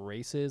packing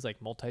races,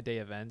 like multi-day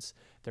events,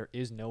 there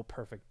is no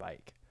perfect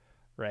bike,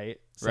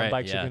 right? Some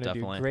bikes are going to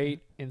do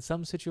great in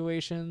some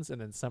situations, and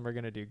then some are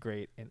going to do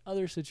great in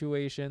other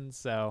situations.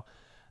 So,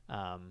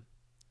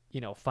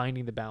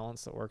 finding the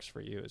balance that works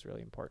for you is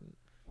really important.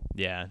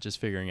 Yeah, just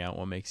figuring out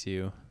what makes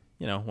you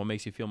what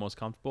makes you feel most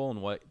comfortable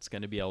and what's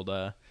going to be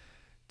able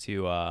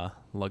to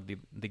lug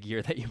the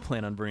gear that you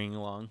plan on bringing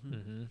along.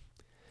 Mm-hmm.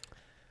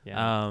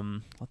 Yeah.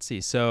 Let's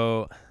see.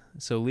 So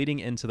leading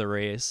into the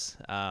race,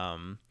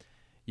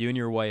 you and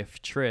your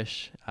wife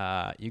Trish,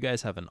 you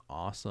guys have an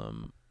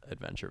awesome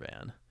adventure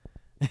van.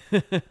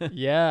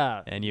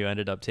 Yeah. And you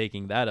ended up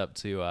taking that up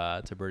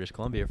to British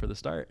Columbia for the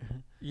start.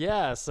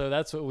 Yeah, so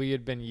that's what we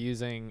had been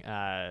using.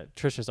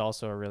 Trish is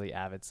also a really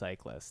avid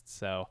cyclist.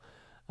 So,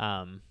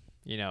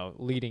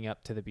 leading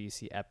up to the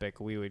BC Epic,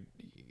 we would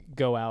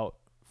go out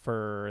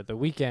for the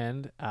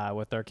weekend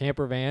with our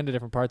camper van to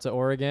different parts of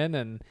Oregon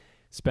and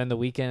spend the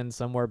weekend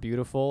somewhere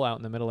beautiful out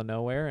in the middle of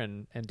nowhere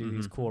and do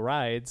these cool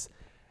rides.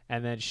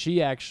 And then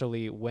she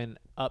actually went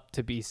up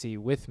to BC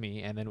with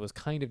me and then was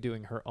kind of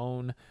doing her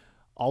own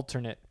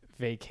alternate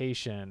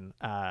vacation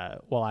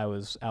while I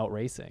was out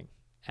racing.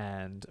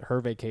 And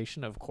her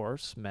vacation, of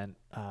course, meant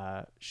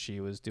she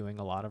was doing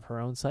a lot of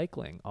her own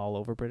cycling all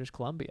over British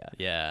Columbia.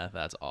 Yeah,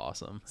 that's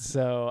awesome.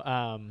 So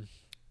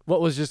what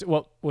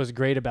was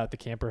great about the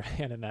camper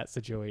van in that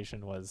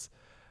situation was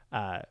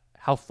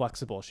how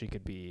flexible she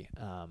could be.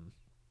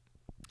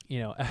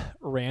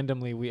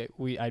 Randomly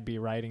I'd be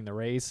riding the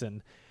race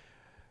and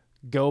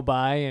go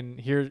by and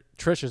here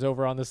Trish is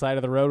over on the side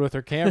of the road with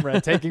her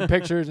camera taking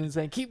pictures and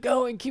saying, keep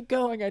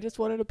going. I just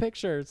wanted a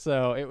picture.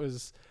 So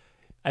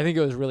I think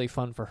it was really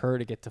fun for her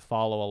to get to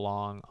follow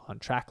along on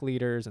track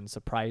leaders and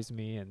surprise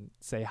me and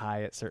say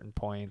hi at certain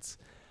points.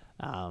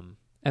 And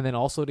then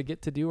also to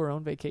get to do her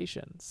own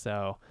vacation.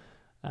 So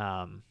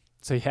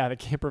yeah, the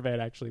camper van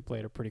actually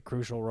played a pretty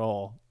crucial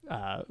role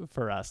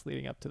for us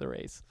leading up to the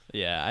race.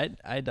 Yeah,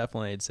 I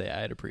definitely would say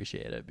I'd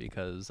appreciate it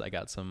because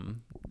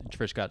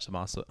Trish got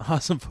some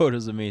awesome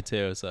photos of me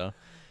too, so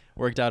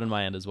worked out on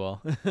my end as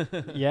well.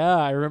 Yeah,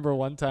 I remember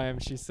one time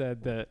she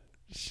said that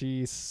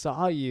she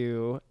saw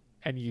you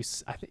and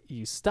I think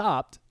you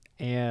stopped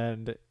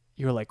and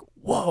you were like,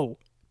 "Whoa,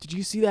 did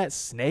you see that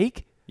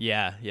snake?"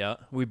 Yeah.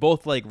 We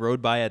both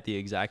rode by at the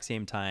exact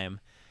same time.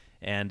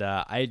 And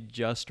I'd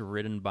just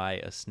ridden by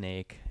a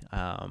snake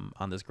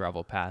on this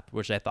gravel path,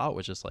 which I thought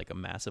was just a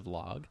massive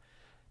log.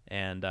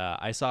 And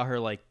I saw her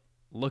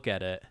look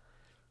at it,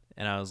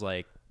 and I was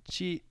like,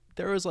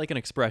 there was an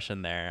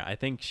expression there. I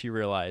think she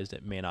realized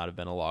it may not have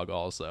been a log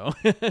also.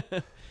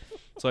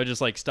 So I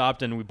just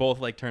stopped, and we both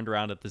turned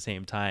around at the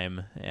same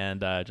time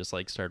and just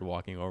started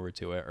walking over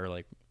to it,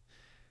 or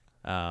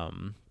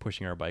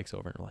pushing our bikes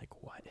over, and we're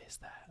like, what is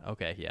that?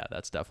 Okay, yeah,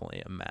 that's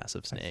definitely a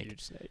massive snake. A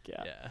huge snake,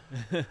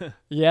 yeah.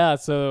 Yeah,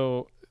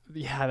 so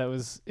yeah, it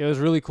was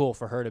really cool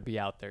for her to be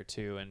out there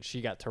too, and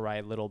she got to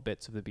ride little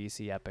bits of the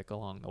BC Epic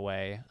along the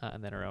way,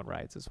 and then her own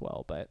rides as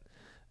well. But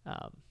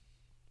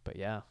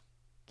yeah,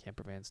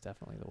 camper van's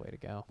definitely the way to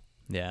go.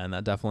 Yeah, and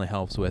that definitely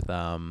helps with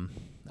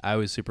I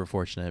was super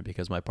fortunate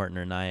because my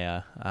partner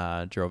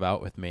Naya drove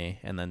out with me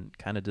and then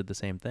kind of did the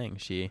same thing.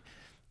 She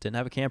didn't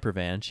have a camper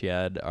van. She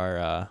had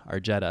our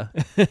Jetta,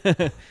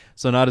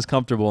 so not as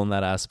comfortable in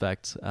that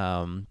aspect.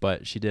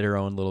 But she did her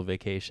own little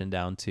vacation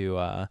down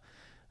to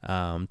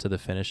the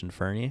finish in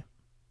Fernie,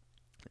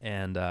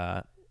 and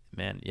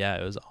man, yeah,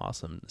 it was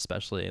awesome,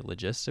 especially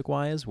logistic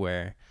wise,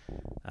 where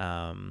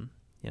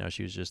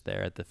she was just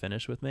there at the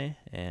finish with me,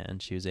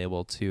 and she was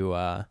able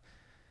to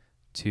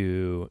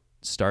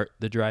start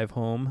the drive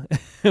home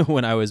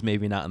when I was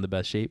maybe not in the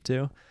best shape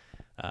too.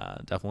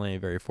 Definitely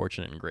very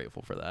fortunate and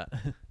grateful for that.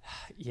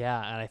 Yeah,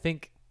 and I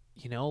think,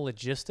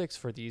 logistics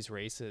for these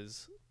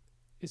races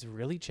is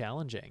really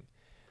challenging,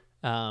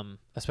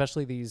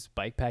 especially these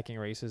bikepacking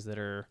races that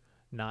are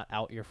not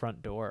out your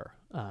front door.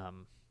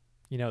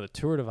 The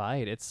Tour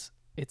Divide, it's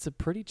a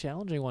pretty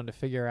challenging one to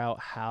figure out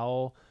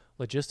how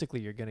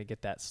logistically you're going to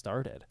get that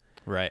started.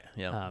 Right,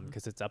 yeah.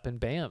 Because it's up in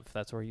Banff.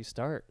 That's where you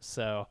start.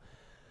 So,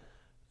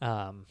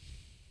 I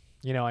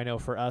know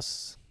for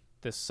us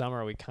this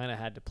summer, we kind of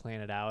had to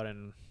plan it out,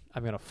 and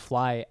I'm going to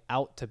fly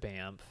out to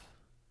Banff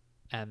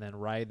and then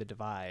ride the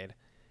Divide,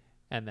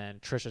 and then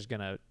Trisha's going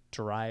to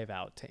drive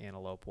out to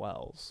Antelope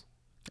Wells.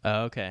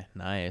 Oh, okay,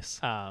 nice.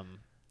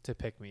 To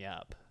pick me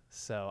up.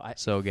 So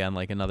again,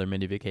 another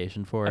mini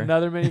vacation for her.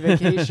 Another mini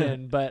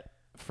vacation, but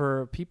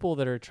for people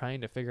that are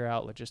trying to figure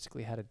out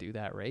logistically how to do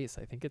that race,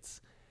 I think it's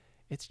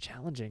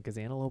challenging because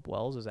Antelope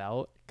Wells is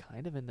out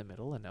kind of in the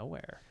middle of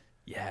nowhere.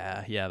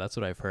 Yeah, that's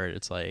what I've heard.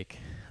 It's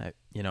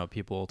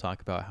people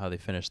talk about how they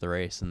finish the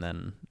race and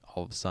then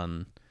all of a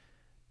sudden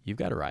you've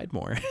got to ride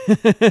more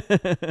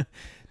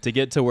to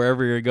get to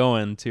wherever you're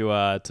going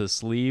to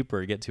sleep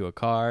or get to a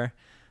car.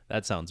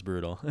 That sounds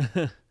brutal.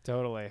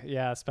 Totally.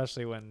 Yeah,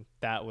 especially when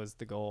that was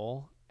the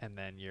goal and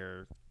then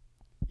you're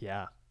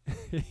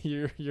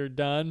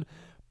done.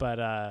 But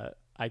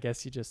I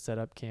guess you just set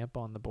up camp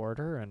on the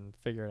border and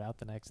figure it out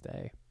the next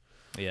day.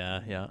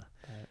 Yeah.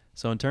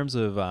 So in terms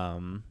of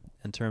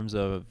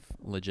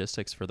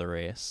logistics for the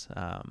race,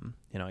 I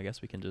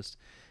guess we can just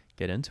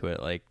get into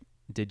it.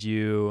 Did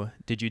you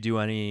do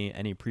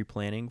any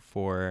pre-planning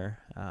for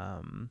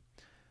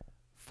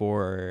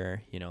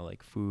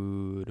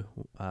food,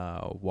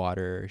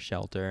 water,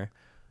 shelter,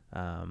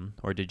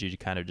 or did you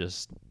kind of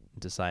just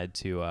decide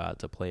to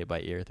play it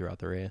by ear throughout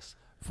the race?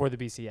 For the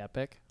BC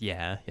Epic?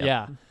 Yeah.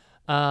 Yeah.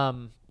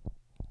 I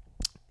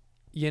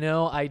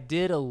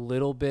did a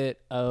little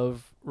bit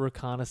of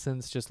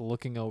reconnaissance, just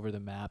looking over the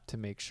map to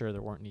make sure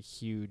there weren't any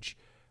huge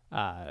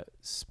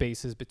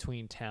spaces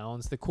between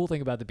towns. The cool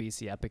thing about the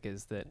BC Epic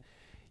is that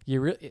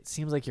it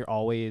seems like you're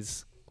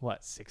always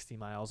 60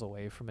 miles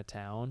away from a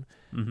town.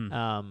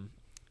 Mm-hmm.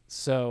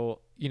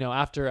 So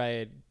after I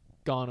had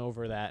gone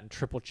over that and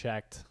triple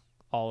checked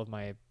all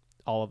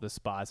of the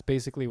spots,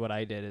 basically what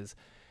I did is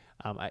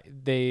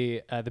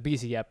the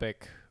BC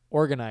Epic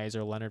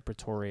organizer Leonard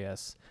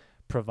Pretorius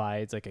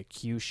provides like a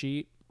cue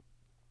sheet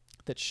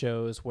that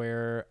shows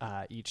where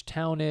each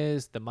town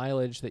is, the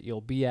mileage that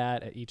you'll be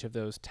at each of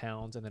those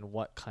towns, and then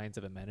what kinds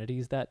of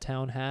amenities that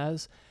town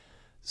has.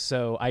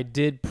 So I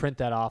did print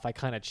that off. I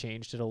kind of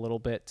changed it a little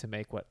bit to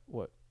make what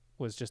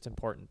was just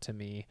important to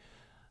me.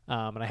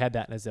 And I had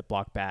that in a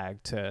Ziploc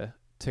bag to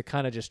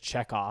kind of just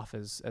check off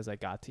as I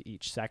got to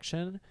each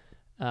section.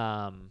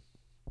 But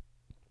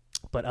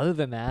other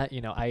than that,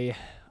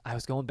 I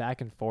was going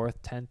back and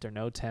forth, tent or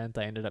no tent.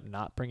 I ended up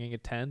not bringing a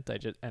tent. I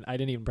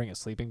didn't even bring a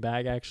sleeping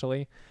bag,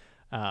 actually.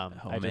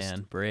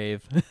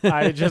 Brave.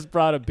 I just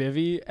brought a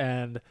bivvy,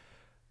 and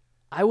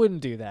I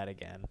wouldn't do that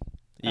again.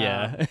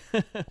 Yeah.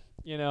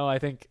 I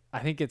think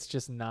it's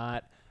just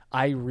not.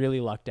 I really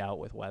lucked out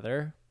with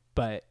weather,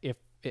 but if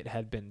it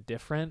had been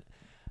different,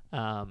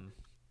 and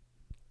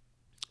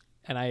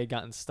I had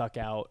gotten stuck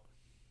out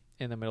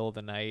in the middle of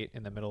the night,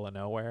 in the middle of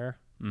nowhere,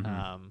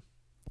 Mm-hmm.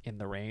 in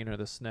the rain or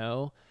the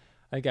snow,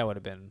 I think I would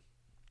have been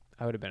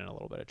in a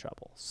little bit of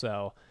trouble.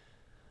 So,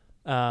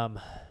 for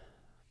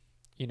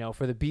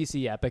the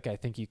BC Epic, I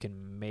think you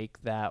can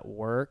make that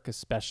work,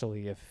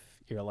 especially if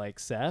you're like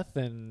Seth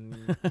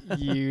and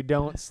you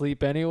don't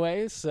sleep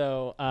anyway.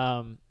 So,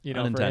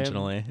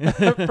 Unintentionally.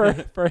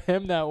 for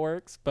him that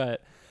works.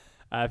 But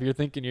if you're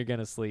thinking you're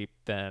gonna sleep,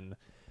 then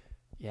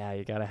yeah,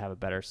 you got to have a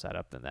better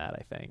setup than that,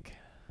 I think.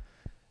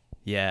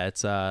 Yeah,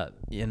 it's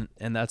and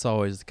that's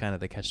always kind of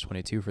the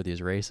catch-22 for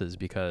these races,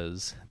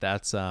 because the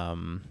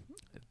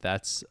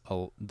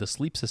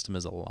sleep system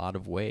is a lot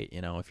of weight.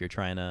 If you're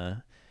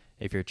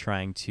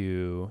trying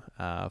to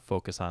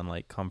focus on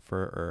like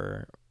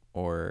comfort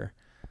or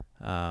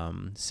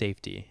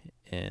safety,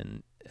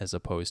 as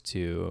opposed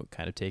to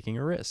kind of taking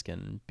a risk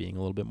and being a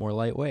little bit more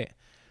lightweight.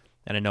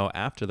 And I know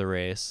after the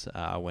race,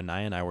 when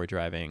Naya and I were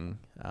driving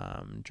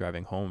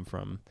home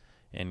from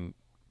and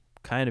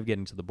kind of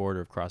getting to the border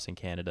of crossing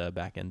Canada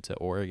back into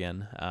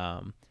Oregon,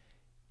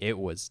 it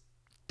was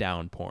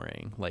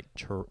downpouring, like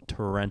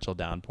torrential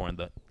downpouring.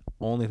 The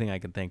only thing I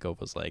could think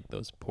of was like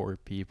those poor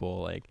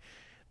people like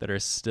that are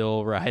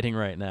still riding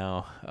right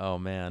now. Oh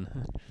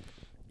man.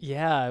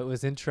 Yeah, it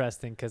was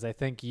interesting because I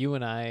think you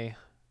and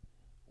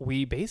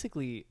we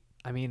basically,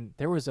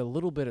 there was a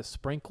little bit of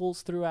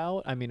sprinkles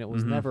throughout. It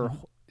was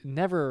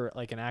never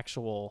like an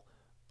actual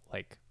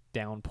like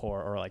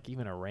downpour or like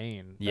even a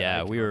rain.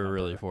 Yeah, we were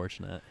really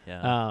fortunate.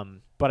 Yeah.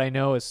 But I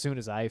know as soon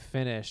as I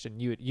finished,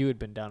 and you had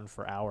been done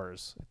for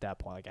hours at that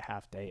point, like a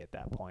half day at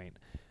that point.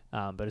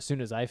 But as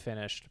soon as I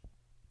finished,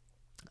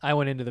 I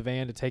went into the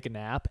van to take a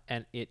nap,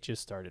 and it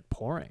just started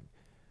pouring.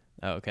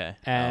 Okay.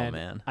 And oh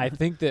man. I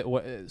think that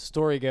what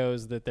story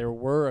goes that there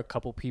were a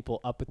couple people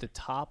up at the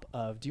top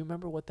of. Do you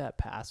remember what that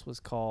pass was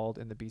called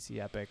in the BC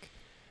Epic?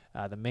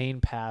 The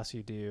main pass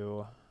you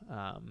do.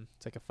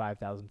 It's like a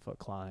 5,000-foot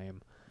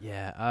climb.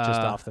 Yeah.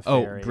 Just off the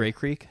ferry. Oh, Grey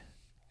Creek.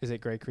 Is it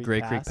Grey Creek?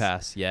 Grey Creek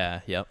Pass.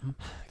 Yeah. Yep.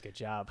 Good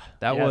job.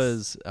 That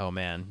was. Oh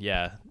man.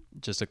 Yeah.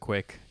 Just a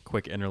quick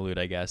interlude,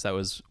 I guess. That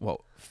was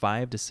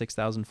 5,000 to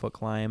 6,000 foot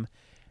climb,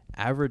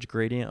 average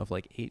gradient of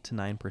like 8 to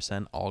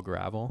 9%, all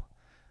gravel.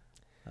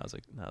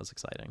 That was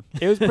exciting.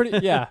 It was pretty.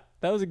 Yeah,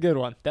 that was a good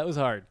one. That was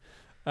hard,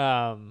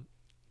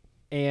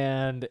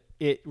 and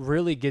it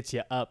really gets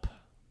you up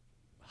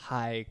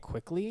high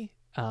quickly.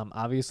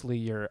 Obviously,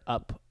 you're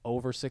up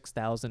over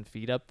 6,000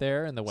 feet up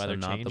there, and the weather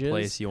not changes. The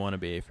place you want to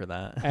be for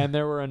that. And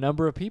there were a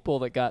number of people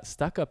that got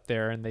stuck up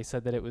there, and they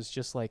said that it was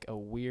just like a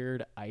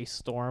weird ice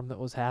storm that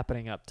was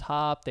happening up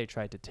top. They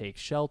tried to take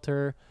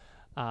shelter,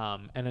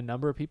 and a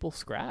number of people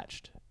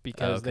scratched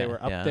because they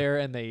were up there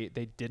and they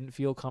didn't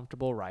feel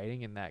comfortable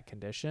riding in that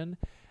condition.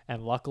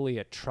 And luckily,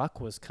 a truck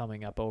was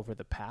coming up over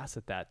the pass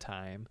at that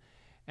time,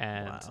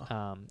 and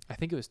I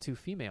think it was 2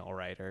 female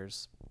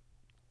riders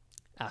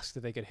asked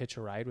if they could hitch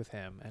a ride with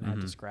him, and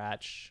had to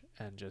scratch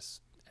and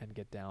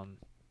get down.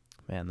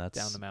 Man, that's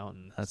down the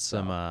mountain. That's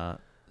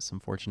some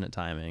fortunate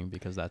timing,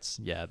 because that's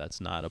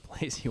not a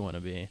place you want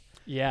to be.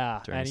 Yeah,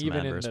 during and some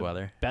even adverse in the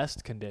weather.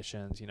 best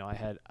conditions,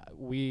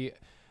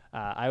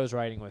 I was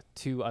riding with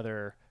 2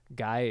 other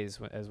guys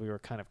as we were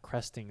kind of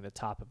cresting the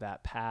top of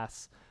that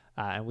pass,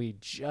 and we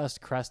just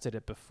crested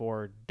it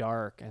before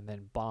dark and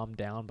then bombed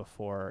down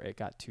before it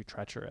got too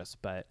treacherous.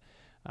 But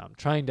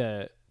trying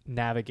to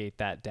navigate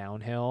that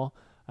downhill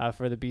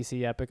for the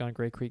BC Epic on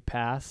Grey Creek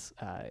Pass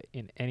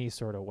in any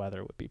sort of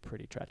weather would be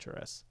pretty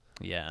treacherous.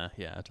 Yeah,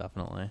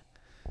 definitely.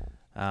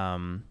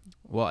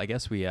 Well, I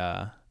guess we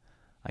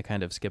I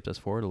kind of skipped us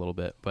forward a little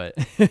bit, but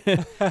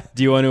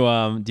do you want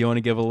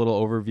to give a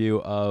little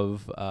overview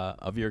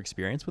of your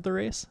experience with the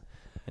race?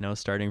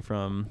 Starting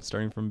from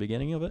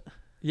beginning of it.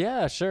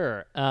 Yeah,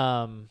 sure.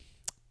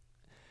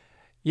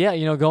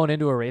 Yeah, going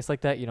into a race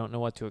like that, you don't know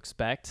what to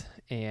expect.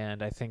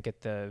 And I think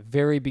at the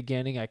very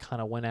beginning, I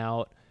kind of went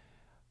out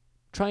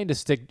trying to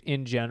stick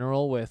in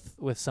general with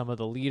some of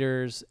the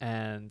leaders,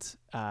 and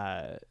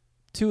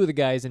two of the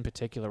guys in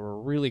particular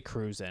were really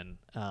cruising.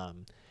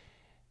 And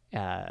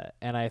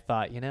I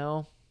thought,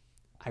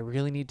 I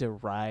really need to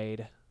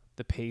ride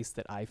the pace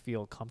that I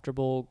feel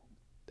comfortable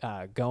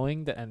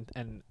going,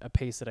 and a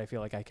pace that I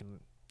feel like I can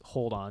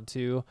hold on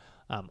to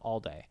all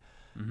day.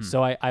 Mm-hmm.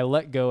 So I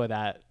let go of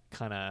that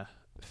kind of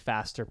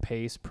faster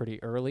pace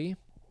pretty early.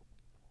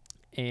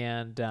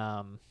 And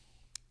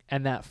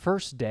that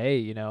first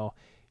day,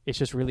 it's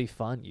just really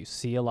fun. You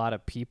see a lot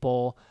of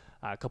people.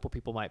 A couple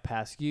people might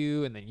pass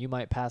you, and then you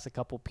might pass a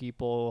couple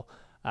people.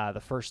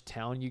 The first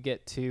town you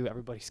get to,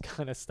 everybody's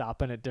kind of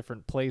stopping at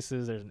different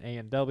places. There's an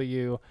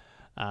A&W.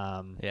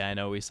 Yeah, I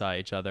know we saw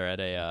each other at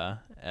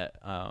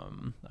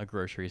a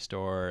grocery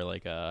store, or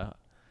like a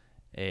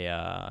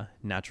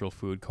natural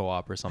food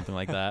co-op or something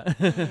like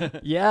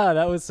that. Yeah,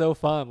 that was so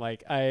fun.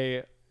 Like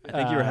I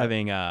think you were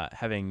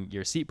having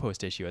your seat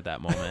post issue at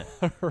that moment.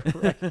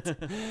 Right.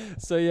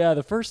 So yeah,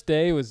 the first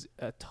day was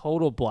a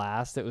total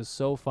blast. It was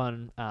so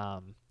fun.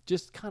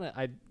 Just kind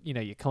of,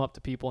 you come up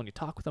to people and you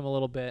talk with them a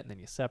little bit, and then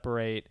you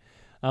separate.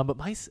 But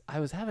I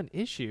was having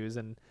issues,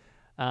 and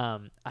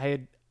I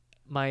had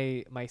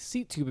my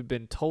seat tube had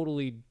been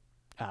totally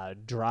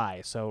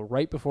dry. So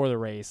right before the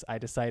race, I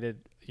decided,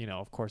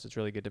 of course, it's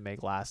really good to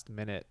make last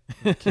minute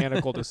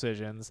mechanical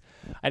decisions.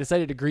 I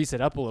decided to grease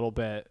it up a little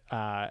bit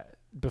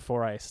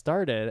before I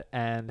started,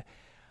 and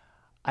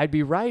I'd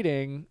be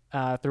riding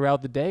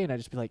throughout the day, and I'd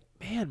just be like,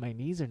 man, my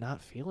knees are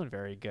not feeling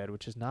very good,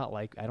 which is not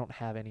like I don't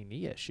have any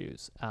knee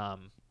issues.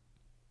 And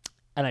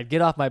I'd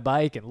get off my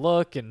bike and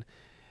look, and,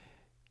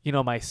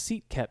 my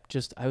seat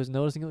I was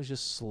noticing it was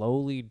just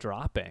slowly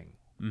dropping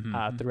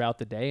throughout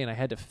the day, and I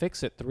had to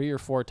fix it 3 or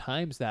 4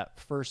 times that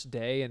first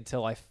day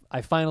until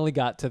I finally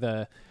got to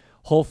the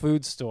Whole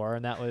Foods store,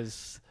 and that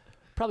was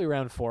probably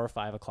around 4 or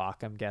 5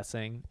 o'clock, I'm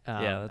guessing.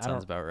 Yeah, that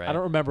sounds about right. I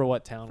don't remember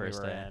what town we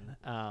were in.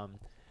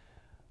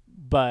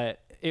 But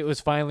it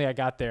was finally, I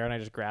got there and I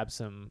just grabbed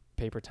some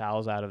paper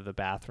towels out of the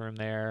bathroom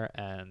there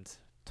and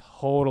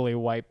totally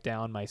wiped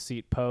down my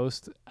seat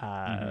post.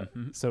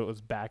 So it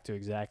was back to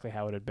exactly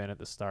how it had been at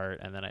the start,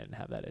 and then I didn't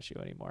have that issue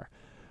anymore.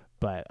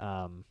 But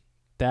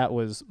that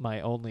was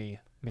my only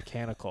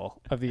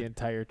mechanical of the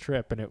entire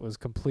trip, and it was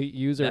complete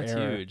user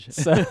error. That's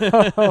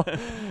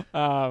huge.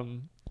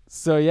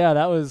 So yeah,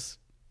 that was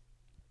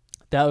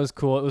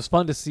cool. It was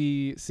fun to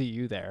see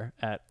you there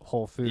at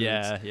Whole Foods.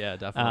 Yeah,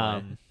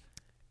 definitely.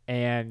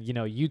 And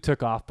you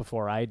took off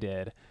before I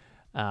did,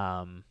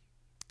 and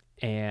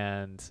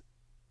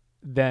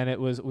then it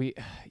was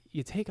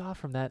you take off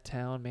from that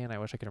town. Man, I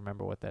wish I could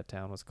remember what that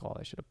town was called.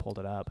 I should have pulled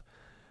it up.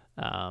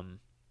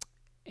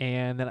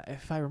 And then,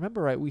 if I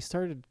remember right, we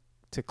started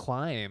to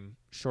climb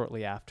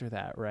shortly after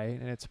that, right?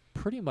 And it's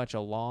pretty much a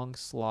long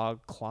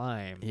slog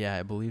climb. Yeah,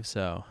 I believe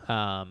so.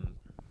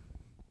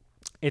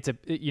 It's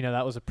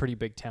that was a pretty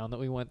big town that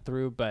we went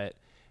through, but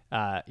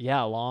a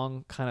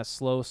long kind of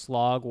slow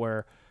slog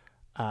where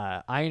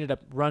I ended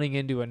up running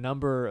into a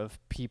number of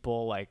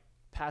people, like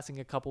passing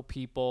a couple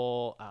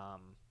people,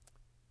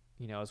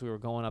 as we were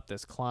going up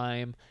this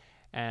climb.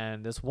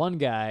 And this one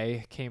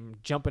guy came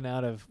jumping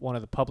out of one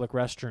of the public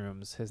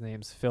restrooms. His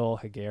name's Phil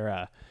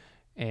Higuera.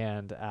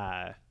 And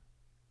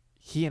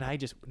he and I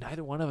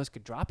neither one of us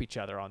could drop each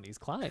other on these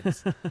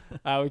climbs.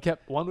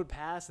 One would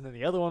pass and then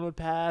the other one would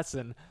pass.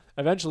 And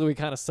eventually we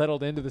kind of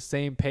settled into the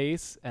same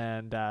pace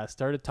and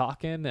started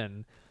talking.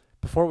 And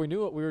before we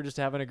knew it, we were just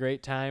having a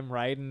great time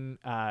riding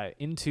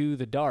into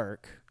the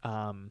dark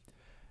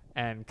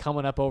and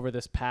coming up over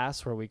this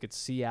pass where we could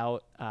see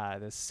out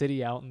the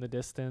city out in the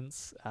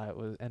distance. It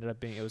was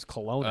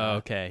Kelowna. Oh,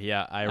 okay.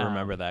 Yeah, I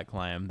remember that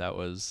climb. That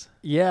was...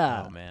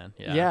 Yeah. Oh, man.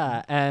 Yeah.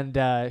 Yeah,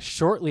 and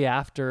shortly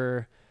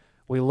after,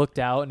 we looked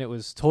out, and it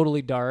was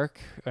totally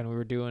dark, and we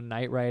were doing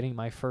night riding,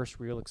 my first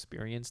real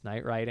experience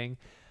night riding.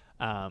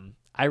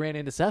 I ran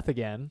into Seth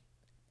again,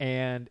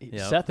 and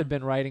Seth had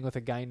been riding with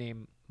a guy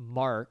named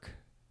Mark.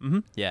 Mm-hmm.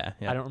 Yeah.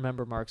 I don't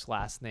remember Mark's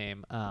last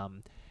name.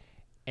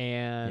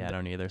 And I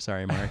don't either.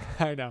 Sorry, Mark.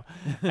 I know.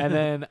 And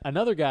then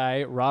another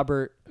guy,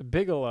 Robert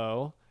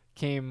Bigelow,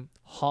 came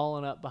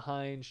hauling up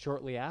behind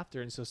shortly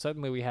after. And so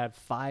suddenly we had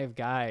 5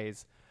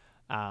 guys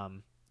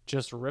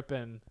just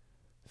ripping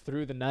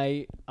through the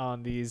night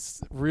on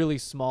these really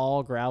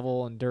small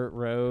gravel and dirt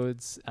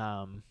roads,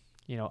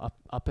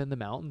 up in the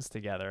mountains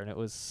together. And it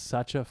was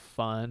such a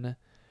fun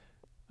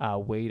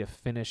way to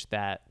finish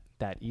that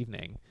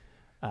evening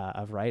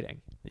of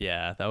riding.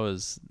 Yeah, that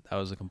was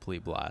a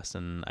complete blast.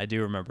 And I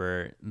do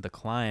remember the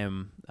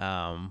climb.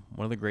 One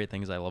of the great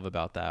things I love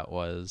about that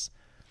was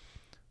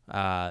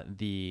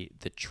the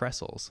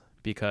trestles,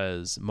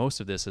 because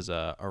most of this is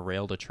a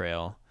rail to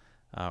trail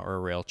or a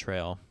rail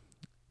trail.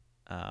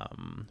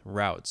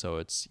 route. So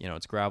it's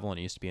it's gravel, and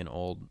it used to be an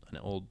old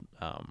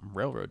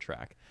railroad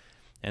track.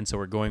 And so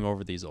we're going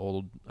over these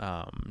old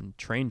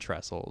train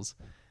trestles,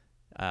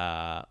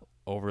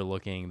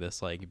 overlooking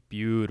this like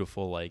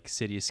beautiful like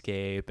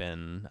cityscape,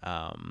 and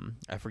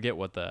I forget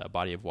what the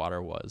body of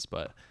water was,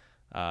 but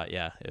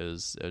yeah, it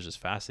was just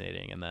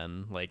fascinating. And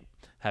then like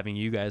having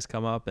you guys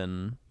come up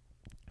and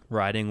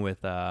riding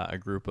with a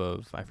group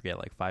of, I forget,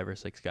 like 5 or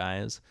 6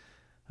 guys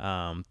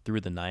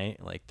through the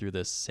night, like through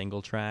this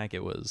single track,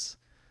 it was.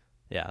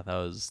 Yeah, that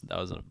was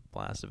a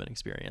blast of an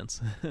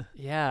experience.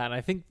 Yeah, and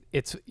I think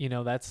it's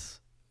that's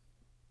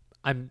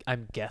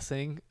I'm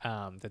guessing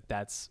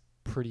that's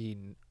pretty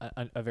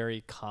a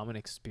very common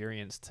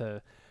experience.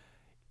 To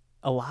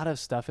a lot of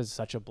stuff is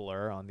such a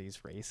blur on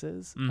these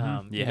races.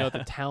 Mm-hmm. You know, the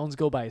towns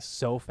go by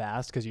so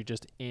fast because you're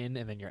just in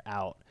and then you're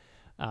out,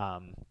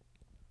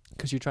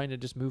 because you're trying to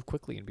just move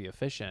quickly and be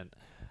efficient.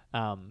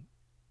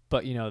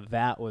 But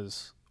that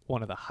was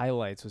one of the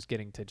highlights, was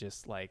getting to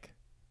just like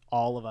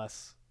all of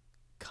us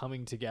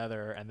coming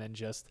together, and then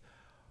just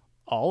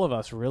all of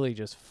us really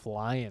just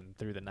flying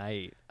through the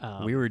night.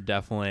 We were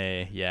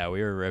definitely,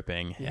 we were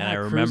ripping. Yeah, and I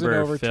cruising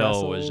remember over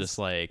Phil was trestles. just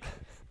like,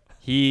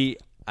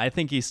 I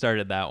think he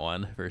started that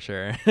one for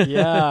sure.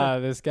 Yeah,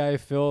 this guy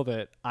Phil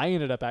that I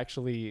ended up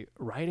actually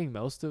riding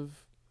most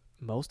of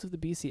the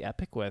BC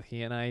Epic with.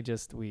 He and I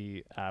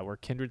we were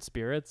kindred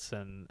spirits,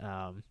 and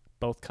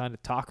both kind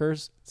of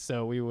talkers.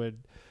 So we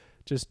would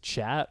just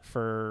chat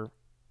for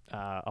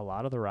a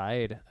lot of the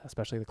ride,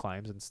 especially the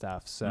climbs and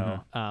stuff.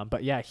 So,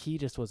 but yeah, he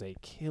just was a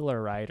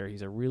killer rider.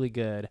 He's a really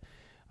good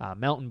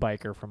mountain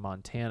biker from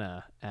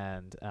Montana,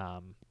 and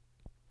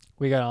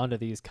we got onto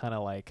these kind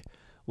of like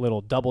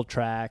little double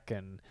track,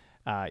 and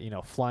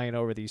flying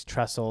over these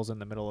trestles in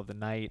the middle of the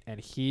night.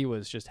 And he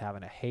was just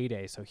having a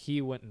heyday. So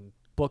he went and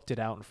booked it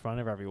out in front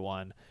of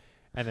everyone,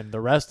 and then the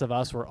rest of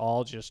us were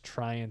all just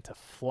trying to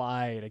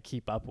fly to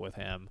keep up with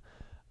him.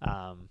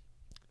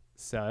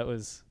 So it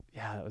was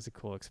a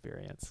cool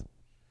experience.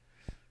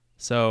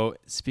 So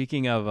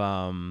speaking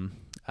of,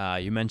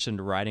 you mentioned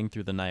riding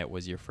through the night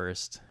was your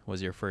first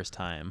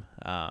time.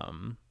 How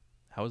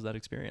was that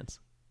experience?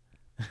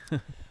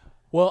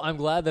 Well, I'm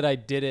glad that I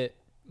did it.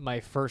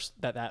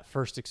 That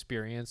first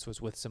experience was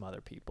with some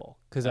other people,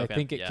 because I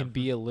think it can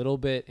be a little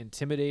bit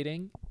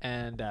intimidating,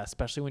 and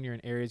especially when you're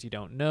in areas you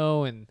don't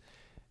know, and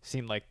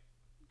seemed like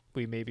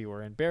we maybe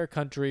were in bear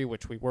country,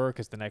 which we were,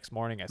 because the next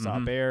morning I saw a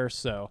bear.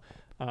 So,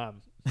 I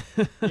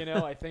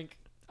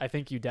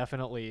think you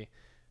definitely,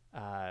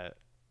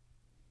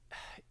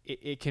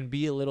 it can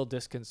be a little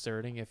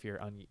disconcerting if you're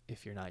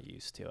not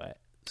used to it.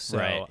 So,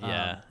 right.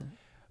 Yeah.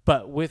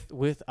 But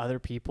with other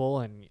people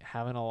and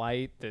having a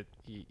light that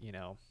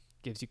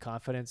gives you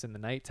confidence in the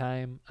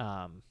nighttime,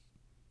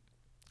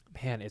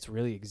 man, it's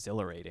really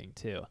exhilarating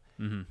too.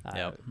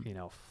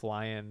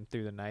 Flying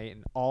through the night,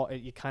 and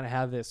you kind of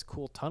have this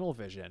cool tunnel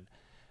vision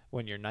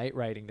when you're night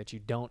riding that you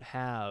don't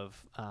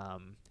have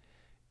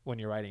when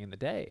you're riding in the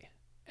day.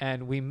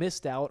 And we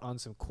missed out on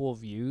some cool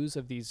views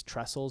of these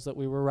trestles that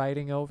we were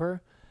riding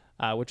over,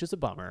 which is a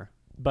bummer.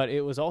 But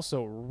it was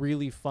also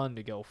really fun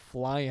to go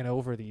flying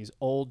over these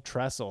old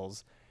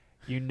trestles.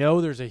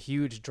 There's a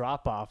huge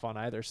drop off on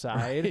either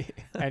side,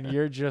 and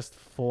you're just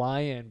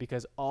flying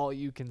because all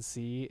you can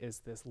see is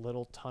this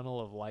little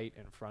tunnel of light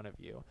in front of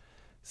you.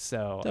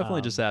 So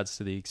definitely just adds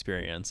to the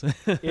experience.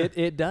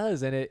 it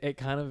does, and it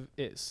kind of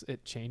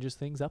it changes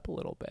things up a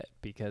little bit,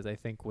 because I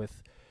think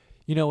with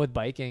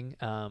biking,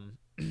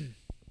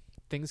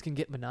 things can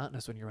get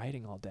monotonous when you're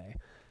riding all day.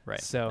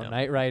 Right. So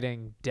night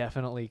riding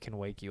definitely can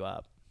wake you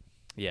up.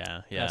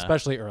 Yeah.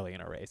 Especially early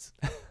in a race.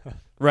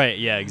 Right.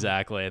 Yeah,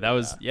 exactly. That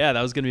was going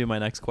to be my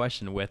next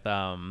question. With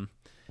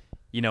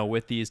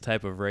with these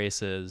type of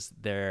races,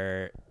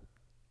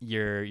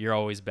 you're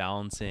always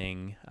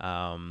balancing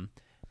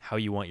how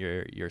you want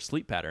your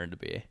sleep pattern to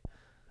be.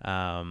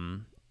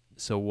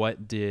 So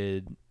what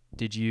did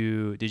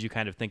you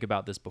kind of think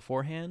about this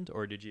beforehand,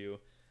 or did you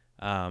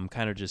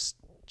kind of just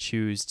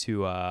choose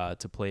to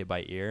play it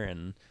by ear?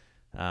 And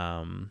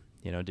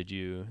did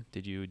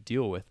you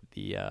deal with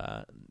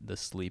the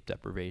sleep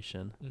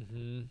deprivation?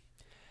 Mm-hmm.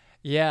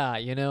 Yeah,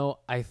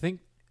 I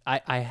think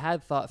I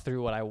had thought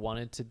through what I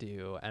wanted to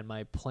do, and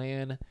my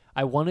plan,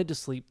 I wanted to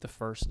sleep the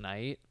first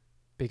night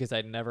because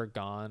I'd never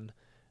gone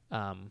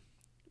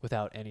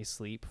without any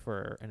sleep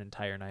for an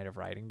entire night of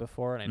riding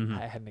before, and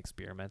I hadn't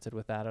experimented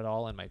with that at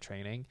all in my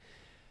training.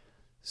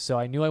 So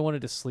I knew I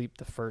wanted to sleep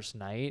the first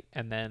night,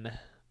 and then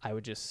I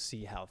would just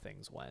see how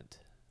things went.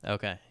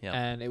 Okay. Yeah.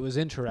 And it was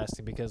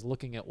interesting because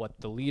looking at what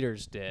the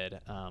leaders did,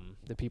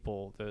 the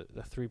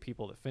 3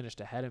 people that finished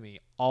ahead of me,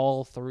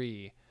 all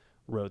 3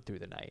 rode through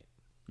the night.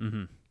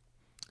 Mm-hmm.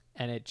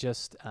 And it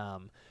just,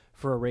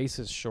 for a race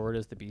as short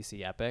as the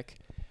BC Epic,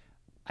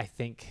 I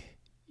think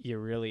you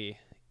really,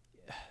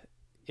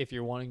 if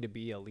you're wanting to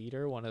be a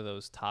leader, one of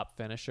those top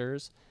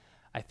finishers,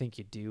 I think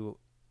you do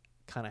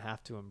kind of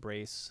have to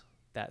embrace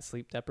that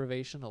sleep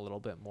deprivation a little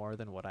bit more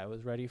than what I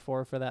was ready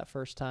for that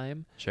first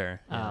time.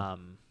 Sure. Yeah.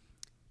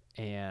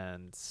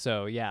 And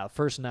so,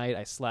 first night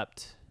I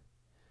slept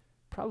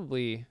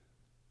probably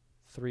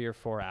 3 or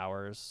 4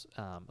 hours.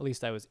 At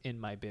least I was in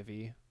my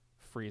bivvy,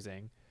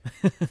 freezing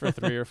for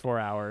 3 or 4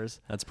 hours.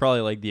 That's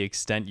probably like the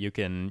extent you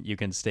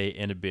can stay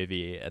in a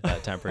bivvy at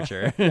that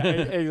temperature. Yeah,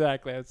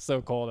 exactly. It's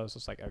so cold. I was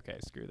just like, okay,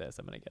 screw this.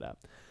 I'm gonna get up.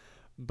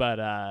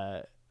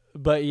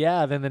 But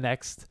yeah, then the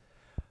next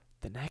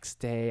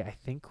day, I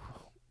think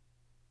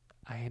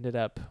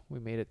we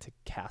made it to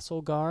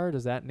Castlegar.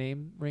 Does that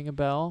name ring a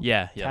bell?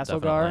 Yeah,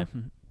 Castlegar.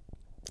 definitely.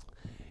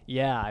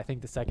 Yeah, I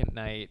think the second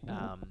night,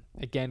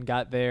 again,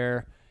 got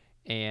there,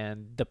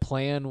 and the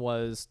plan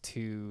was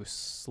to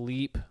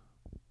sleep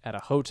at a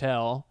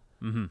hotel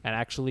and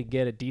actually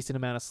get a decent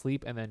amount of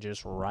sleep and then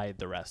just ride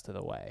the rest of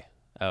the way.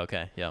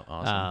 Okay, yeah,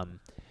 awesome.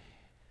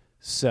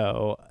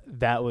 So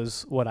that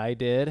was what I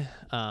did.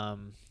 I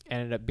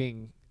ended up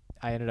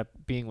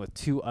being with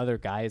 2 other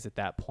guys at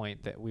that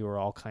point that we were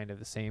all kind of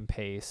the same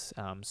pace.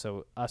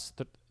 So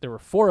there were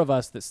 4 of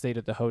us that stayed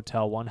at the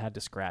hotel. One had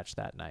to scratch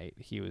that night.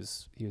 He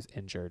was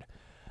injured.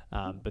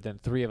 But then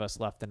 3 of us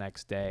left the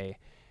next day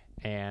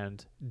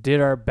and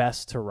did our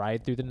best to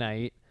ride through the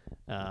night,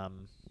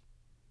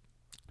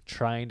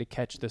 trying to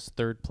catch this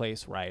 3rd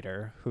place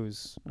rider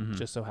who's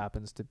just so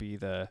happens to be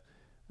the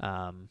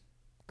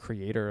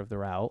creator of the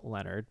route,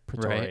 Leonard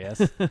Pretorius.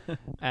 Right.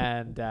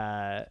 And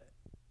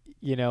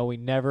we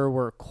never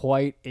were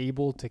quite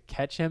able to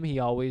catch him. He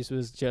always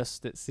was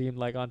just, it seemed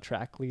like on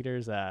track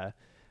leaders,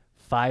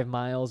 5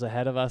 miles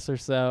ahead of us or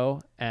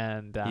so.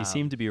 And he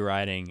seemed to be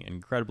riding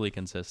incredibly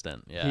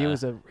consistent. Yeah, he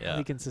was a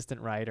really consistent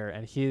rider,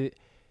 and he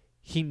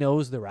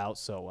knows the route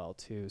so well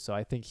too. So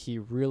I think he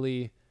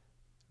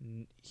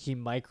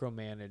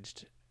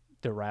micromanaged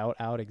the route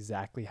out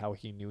exactly how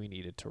he knew he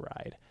needed to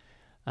ride.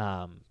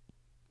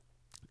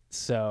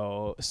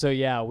 So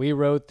yeah, we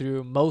rode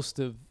through most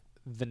of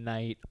the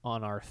night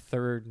on our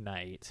 3rd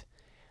night.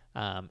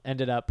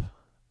 Ended up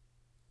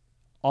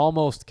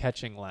almost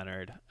catching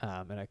Leonard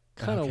in a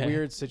kind of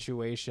weird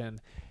situation.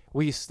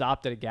 We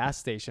stopped at a gas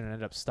station and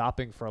ended up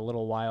stopping for a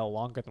little while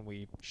longer than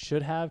we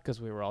should have because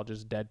we were all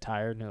just dead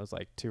tired, and it was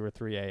like 2 or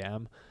 3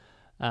 a.m.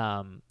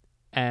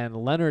 And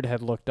Leonard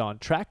had looked on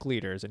track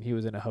leaders, and he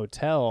was in a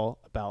hotel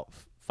about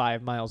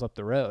 5 miles up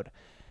the road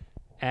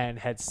and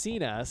had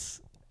seen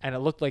us, and it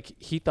looked like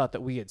he thought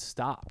that we had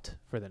stopped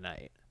for the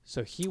night.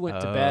 So he went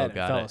to bed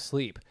and fell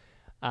asleep.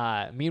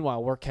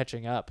 Meanwhile, we're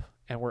catching up,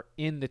 and we're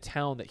in the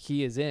town that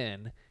he is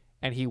in,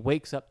 and he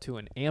wakes up to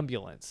an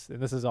ambulance. And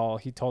this is all,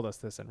 he told us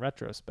this in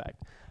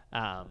retrospect.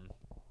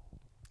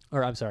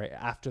 Or I'm sorry,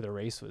 after the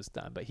race was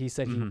done. But he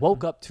said he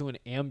woke up to an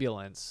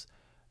ambulance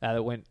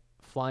that went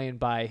flying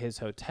by his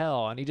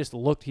hotel, and he just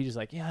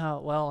like, yeah,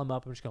 well, I'm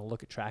up. I'm just going to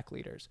look at track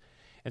leaders.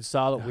 And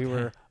saw that we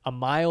were a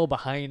mile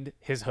behind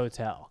his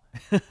hotel.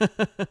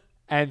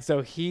 And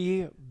so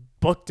he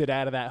booked it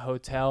out of that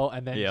hotel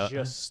and then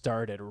just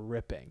started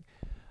ripping.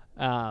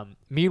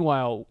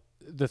 Meanwhile,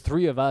 the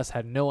 3 of us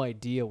had no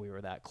idea we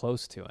were that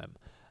close to him.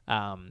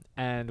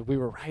 And we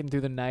were riding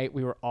through the night.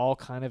 We were all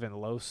kind of in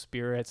low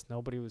spirits.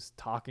 Nobody was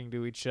talking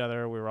to each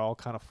other. We were all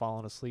kind of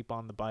falling asleep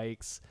on the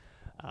bikes.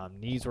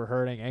 Knees were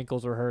hurting,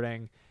 ankles were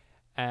hurting.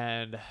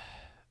 And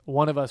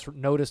one of us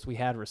noticed we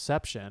had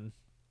reception,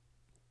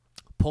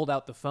 pulled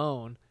out the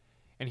phone,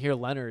 and here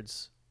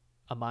Leonard's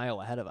a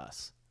mile ahead of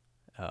us.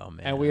 Oh,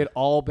 man. And we had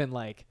all been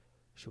like,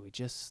 should we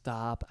just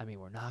stop? I mean,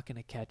 we're not going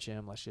to catch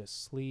him. Let's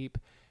just sleep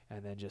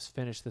and then just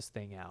finish this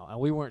thing out. And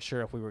we weren't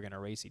sure if we were going to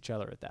race each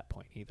other at that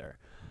point either,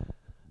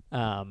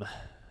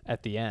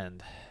 at the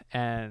end.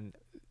 And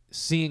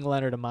seeing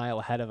Leonard a mile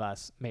ahead of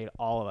us made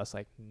all of us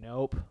like,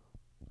 nope,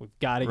 we've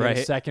got to get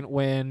a second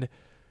wind.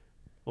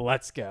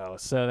 Let's go.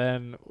 So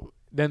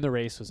then the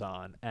race was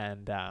on,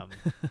 and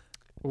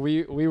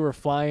we were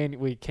flying.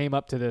 We came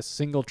up to this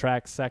single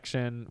track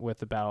section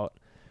with about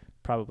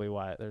probably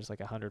there's like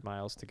 100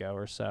 miles to go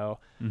or so.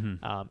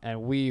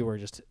 And we were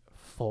just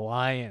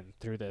flying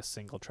through this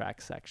single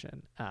track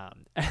section.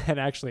 And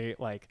actually,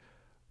 like,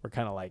 we're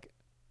kind of like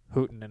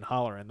hooting and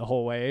hollering the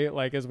whole way,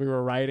 like, as we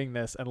were riding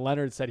this. And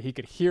Leonard said he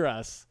could hear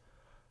us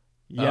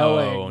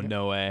yelling. Oh,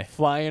 no way.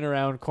 Flying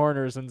around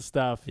corners and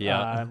stuff.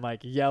 And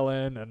like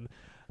yelling and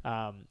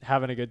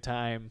having a good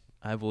time.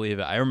 I believe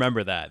it. I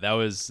remember that. I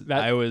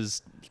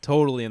was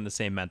totally in the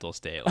same mental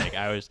state. Like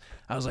I was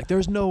like,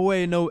 there's no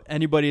way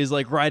anybody is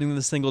like riding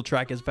the single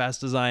track as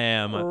fast as I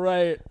am.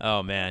 Right.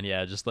 Oh man,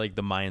 yeah, just like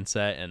the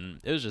mindset, and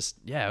it was just,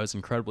 it was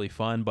incredibly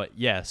fun, but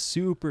yeah,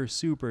 super,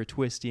 super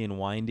twisty and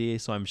windy.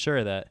 So I'm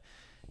sure that,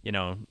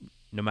 no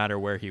matter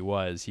where he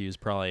was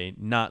probably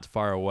not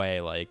far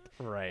away, like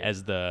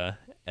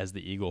as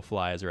the eagle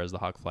flies or as the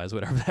hawk flies,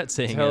 whatever that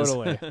saying is.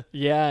 Totally.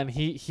 Yeah, and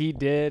he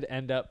did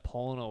end up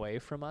pulling away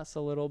from us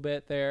a little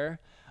bit there,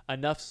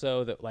 enough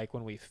so that like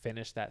when we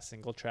finished that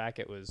single track,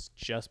 it was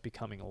just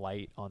becoming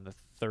light on the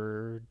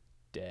 3rd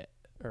day,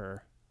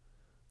 or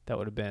that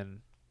would have been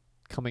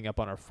coming up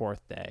on our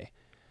 4th day.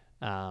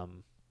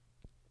 And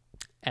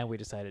we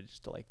decided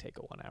just to like take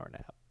a 1 hour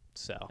nap.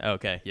 So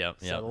okay, yep.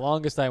 So the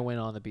longest I went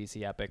on the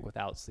BC Epic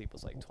without sleep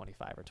was like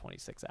 25 or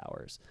 26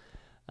 hours.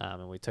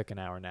 And we took an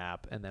hour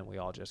nap, and then we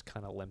all just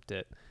kind of limped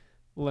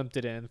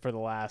it in for the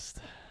last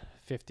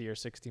 50 or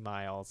 60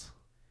 miles.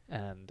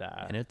 And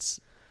it's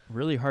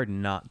really hard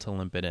not to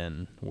limp it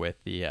in with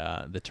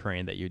the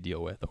terrain that you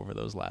deal with over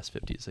those last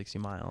 50 to 60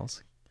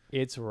 miles.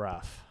 It's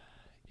rough.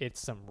 It's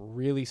some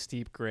really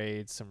steep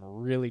grades, some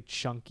really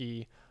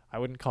chunky. I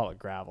wouldn't call it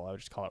gravel. I would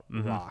just call it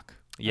rock.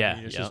 Yeah,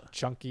 it's just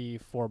chunky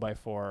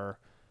 4x4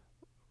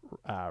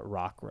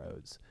 rock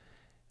roads.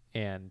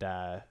 And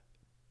I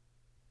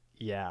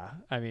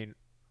mean,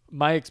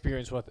 my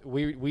experience with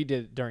we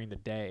did it during the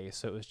day,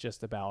 so it was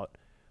just about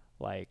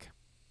like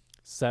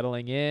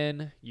settling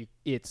in.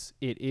 It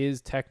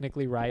is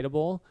technically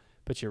rideable,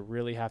 but you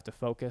really have to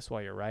focus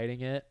while you're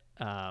riding it.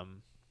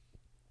 And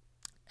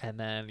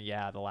then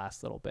the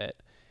last little bit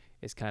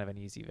is kind of an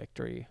easy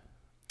victory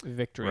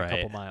right. A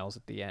couple miles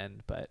at the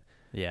end, but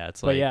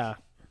it's like,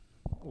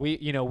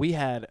 we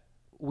had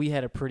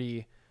a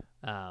pretty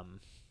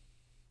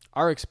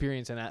our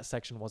experience in that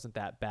section wasn't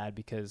that bad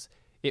because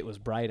it was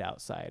bright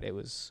outside. It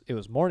was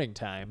morning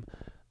time.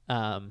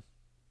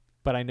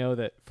 But I know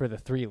that for the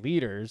 3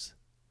 leaders,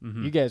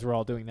 you guys were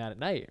all doing that at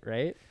night,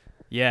 right?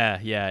 Yeah.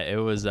 It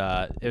was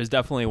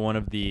definitely one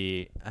of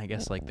the, I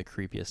guess, like the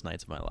creepiest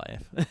nights of my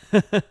life.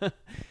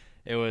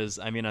 It was,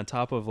 I mean, on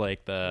top of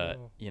like the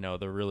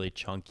really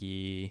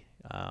chunky,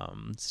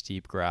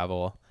 steep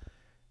gravel,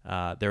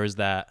 there was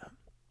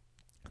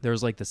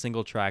like the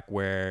single track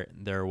where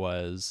there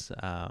was,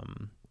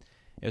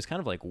 it was kind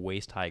of like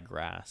waist high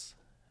grass.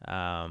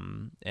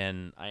 And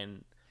I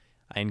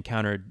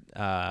encountered,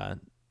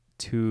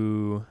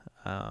 two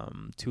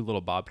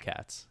little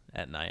bobcats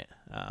at night.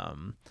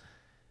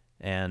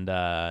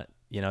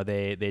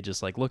 They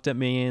just like looked at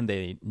me and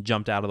they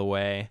jumped out of the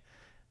way.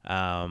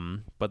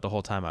 But the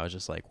whole time I was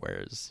just like,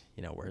 where's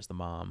the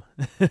mom?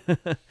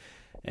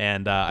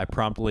 And I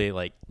promptly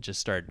like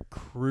just started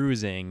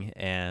cruising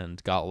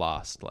and got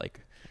lost like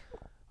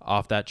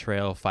off that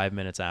trail 5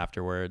 minutes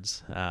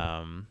afterwards.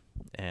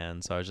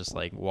 And so I was just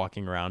like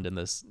walking around in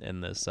this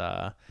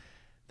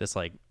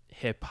like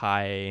hip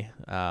high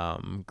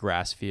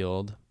grass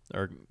field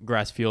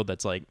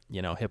that's like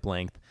hip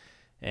length.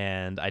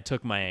 And I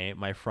took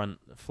my front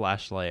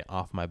flashlight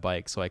off my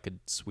bike so I could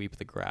sweep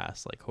the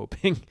grass, like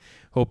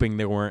hoping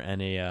there weren't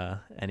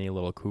any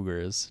little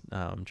cougars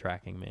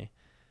tracking me.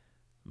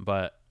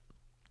 But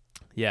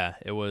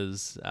it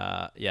was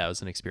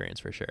an experience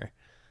for sure.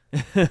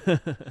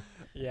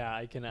 Yeah,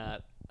 I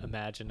cannot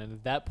imagine. And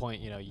at that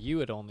point, you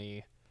had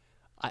only,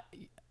 I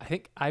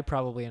think I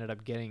probably ended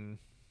up getting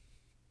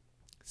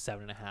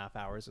 7.5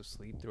 hours of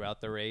sleep throughout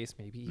the race,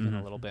 maybe even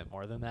a little bit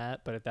more than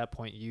that. But at that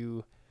point,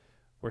 you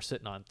were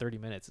sitting on 30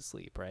 minutes of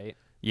sleep, right?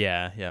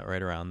 Yeah,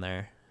 right around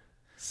there.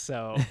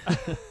 So,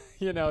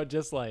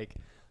 just like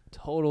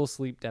total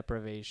sleep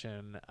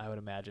deprivation, I would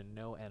imagine,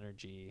 no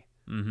energy.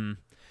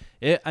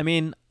 I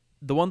mean,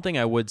 the one thing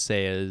I would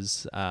say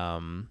is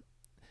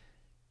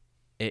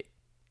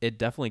it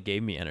definitely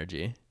gave me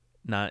energy.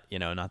 Not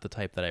the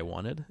type that I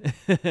wanted.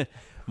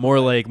 more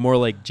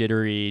like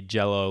jittery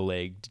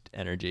Jello-legged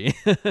energy.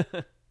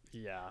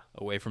 Yeah.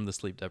 Away from the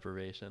sleep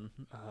deprivation.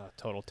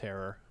 Total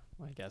terror,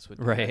 I guess, would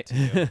be right.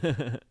 that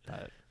too.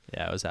 But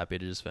yeah, I was happy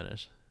to just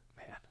finish.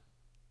 Man.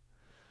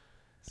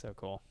 So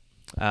cool.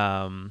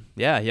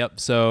 Yep.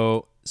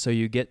 So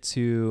you get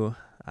to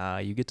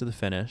the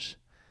finish.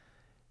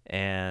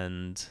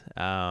 And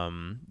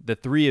the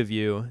 3 of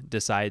you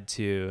did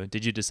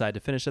you decide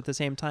to finish at the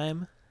same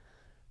time?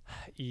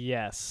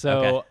 Yes.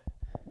 So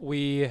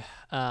we,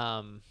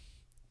 when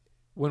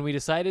we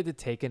decided to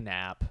take a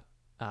nap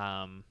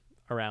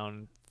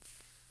around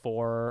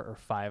 4 or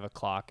 5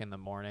 o'clock in the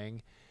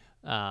morning,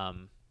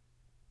 at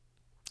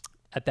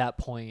that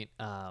point,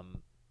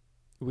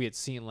 we had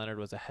seen Leonard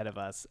was ahead of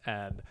us,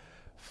 and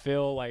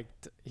Phil,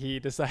 he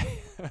decided,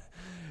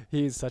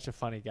 he's such a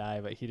funny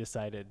guy, but he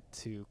decided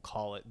to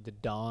call it the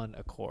Dawn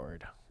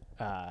Accord.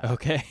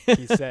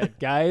 He said,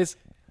 guys,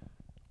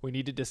 we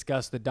need to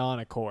discuss the Dawn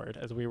Accord,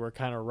 as we were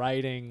kind of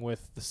riding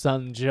with the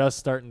sun just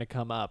starting to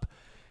come up.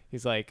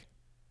 He's like,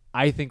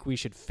 I think we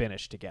should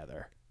finish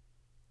together.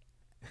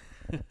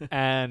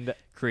 And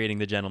creating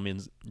the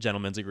gentleman's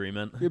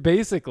agreement.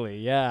 Basically,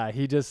 yeah.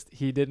 He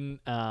didn't,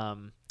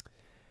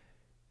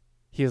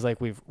 he was like,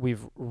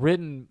 we've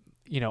ridden,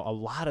 a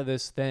lot of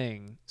this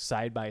thing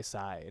side by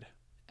side.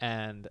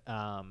 And,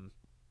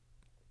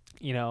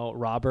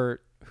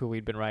 Robert, who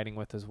we'd been riding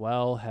with as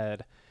well,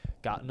 had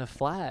gotten a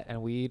flat,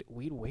 and we'd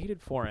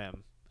waited for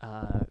him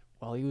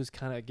while he was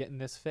kind of getting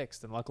this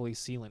fixed. And luckily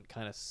sealant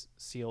kind of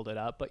sealed it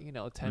up, but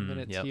 10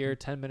 minutes here,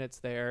 10 minutes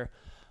there.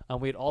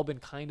 We'd all been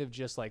kind of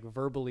just like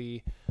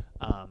verbally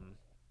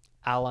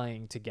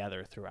allying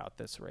together throughout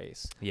this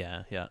race.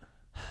 Yeah.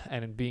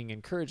 And being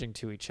encouraging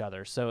to each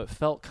other. So it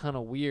felt kind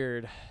of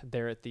weird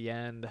there at the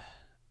end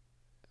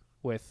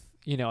with,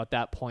 at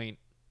that point,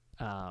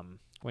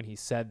 when he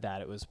said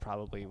that, it was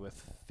probably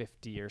with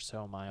 50 or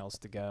so miles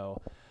to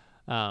go.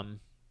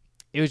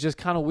 It was just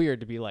kind of weird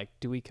to be like,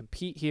 do we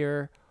compete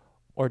here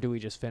or do we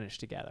just finish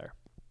together?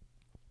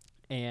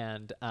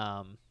 And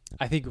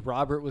I think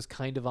Robert was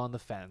kind of on the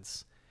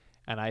fence.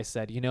 And I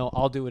said,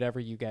 I'll do whatever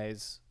you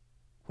guys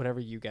whatever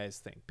you guys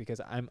think,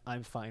 because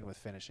I'm fine with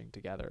finishing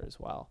together as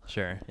well.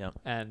 Sure. Yeah.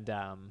 And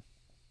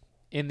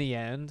in the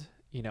end,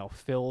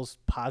 Phil's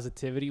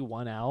positivity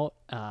won out.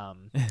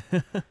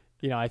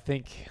 I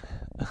think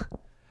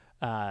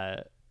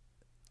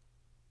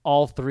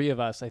all three of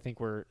us, I think,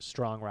 were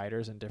strong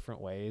riders in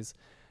different ways,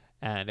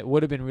 and it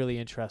would have been really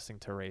interesting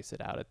to race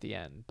it out at the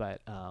end.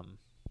 But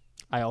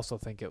I also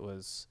think it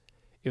was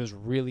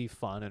really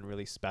fun and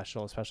really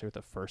special, especially with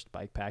the first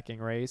bike packing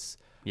race,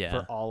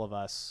 for all of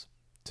us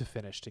to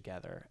finish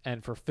together.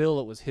 And for Phil,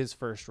 it was his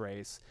first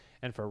race,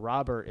 and for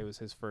Robert, it was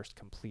his first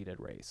completed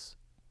race.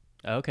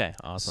 Okay,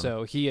 awesome.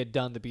 So he had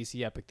done the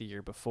BC Epic the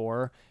year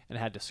before and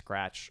had to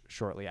scratch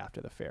shortly after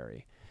the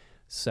ferry.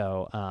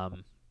 So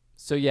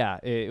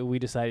we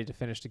decided to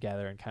finish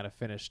together and kind of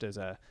finished as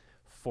a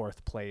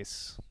fourth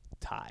place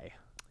tie.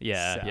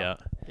 Yeah.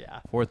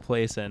 Fourth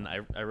place, and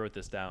I wrote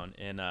this down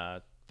in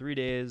 3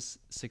 days,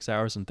 6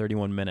 hours and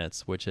 31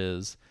 minutes, which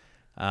is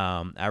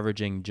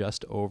averaging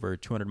just over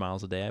 200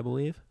 miles a day, I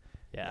believe.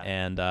 Yeah.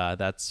 And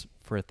that's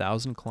for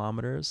 1,000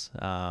 kilometers.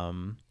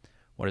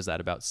 What is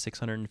that? About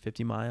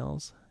 650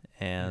 miles,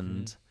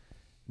 and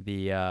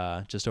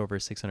the just over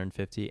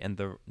 650. And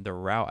the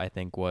route, I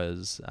think,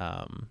 was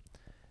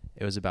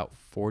it was about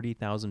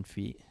 40,000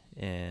 feet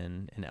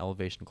in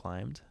elevation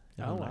climbed.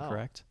 If I'm not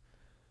correct.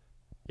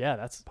 Yeah,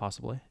 that's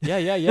possibly.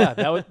 Yeah.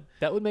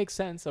 That would make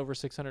sense over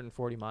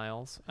 640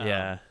 miles.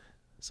 Yeah.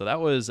 So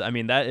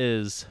that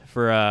is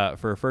for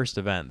a first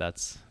event.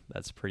 That's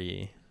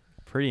pretty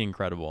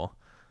incredible.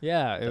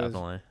 Yeah,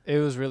 definitely. It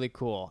was really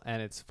cool,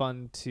 and it's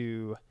fun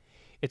to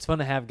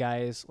have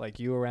guys like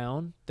you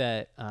around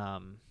that,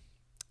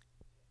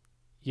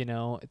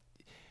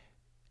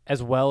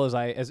 as well as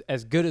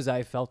as good as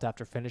I felt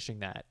after finishing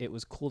that, it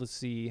was cool to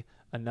see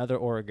another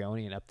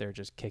Oregonian up there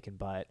just kicking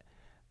butt,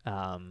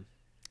 and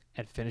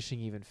finishing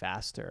even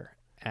faster.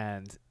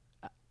 And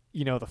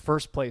the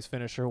first place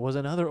finisher was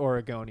another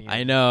Oregonian.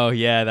 I know.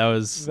 Yeah, that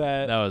was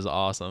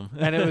awesome.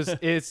 And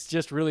it's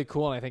just really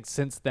cool. And I think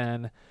since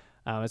then,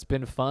 it's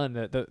been fun.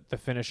 The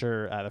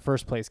finisher, the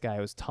first place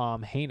guy, was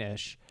Tom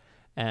Hainish.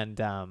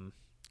 And,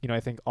 I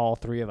think all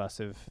three of us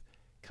have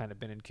kind of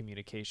been in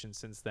communication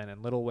since then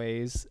in little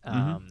ways.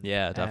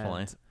 Yeah,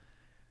 definitely.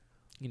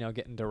 And,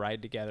 getting to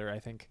ride together, I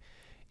think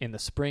in the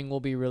spring will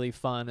be really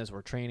fun as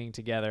we're training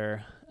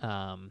together.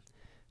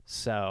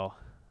 So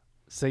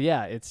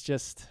yeah, it's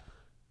just,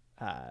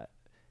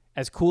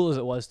 as cool as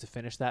it was to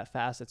finish that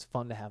fast, it's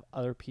fun to have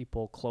other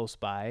people close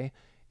by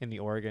in the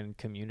Oregon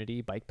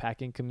community,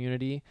 bikepacking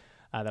community,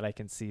 that I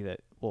can see that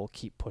will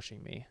keep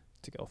pushing me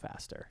to go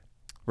faster.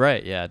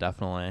 Right. Yeah,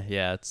 definitely.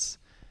 Yeah. It's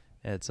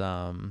that's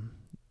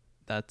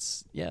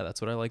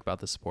what I like about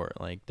the sport.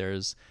 Like there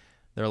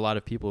are a lot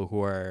of people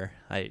who are,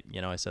 I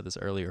said this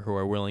earlier, who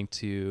are willing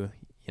to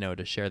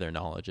share their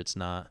knowledge.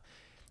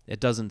 It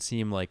doesn't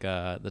seem like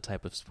the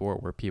type of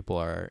sport where people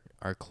are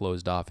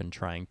closed off and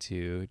trying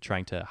to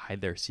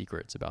hide their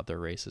secrets about their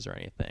races or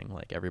anything.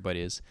 Like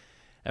everybody's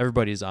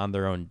on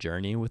their own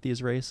journey with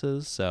these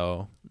races.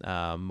 So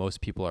most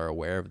people are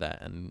aware of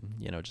that and,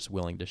 just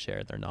willing to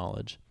share their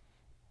knowledge.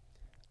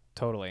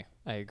 Totally.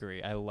 I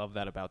agree. I love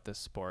that about this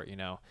sport. You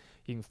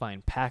can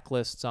find pack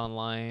lists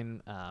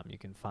online. You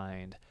can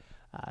find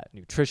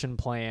nutrition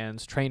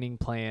plans, training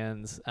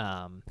plans.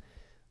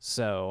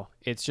 So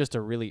it's just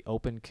a really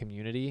open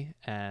community,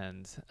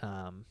 and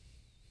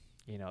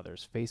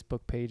there's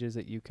Facebook pages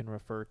that you can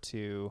refer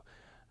to.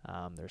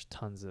 There's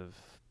tons of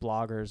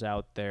bloggers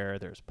out there.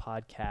 There's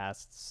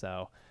podcasts.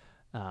 So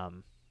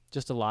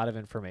just a lot of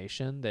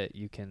information that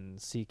you can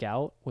seek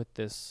out with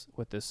this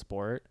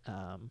sport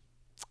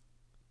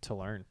to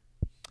learn.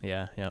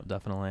 Yeah,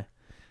 definitely.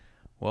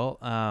 Well,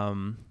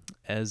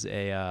 as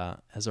a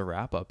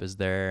wrap up, is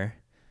there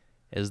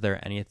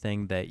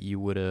anything that you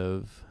would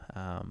have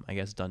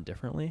done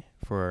differently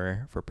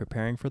for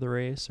preparing for the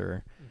race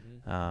or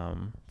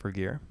for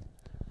gear,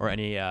 or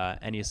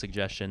any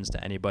suggestions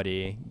to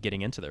anybody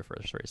getting into their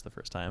first race the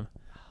first time?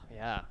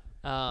 Yeah.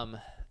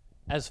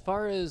 As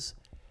far as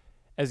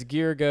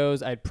gear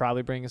goes, I'd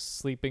probably bring a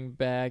sleeping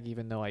bag,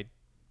 even though I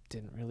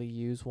didn't really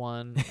use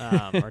one,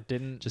 or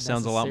didn't. Just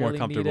sounds a lot more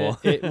comfortable.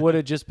 It would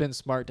have just been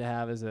smart to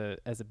have as a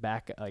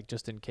back, like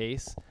just in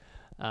case.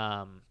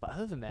 But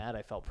other than that,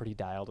 I felt pretty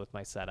dialed with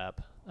my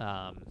setup.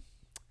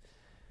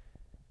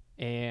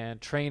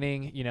 And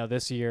training,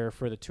 this year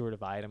for the Tour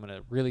Divide, I'm going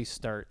to really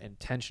start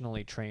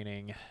intentionally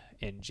training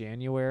in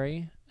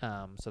January.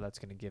 So that's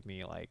going to give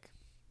me like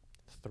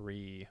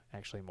 3,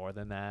 actually more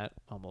than that,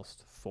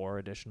 almost 4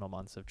 additional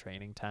months of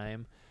training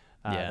time.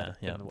 Than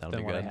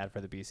what I had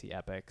for the BC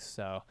Epic.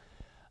 So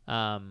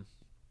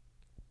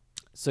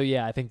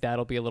yeah, I think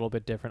that'll be a little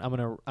bit different.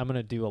 I'm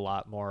gonna do a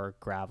lot more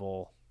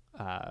gravel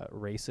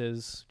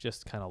races,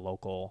 just kind of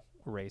local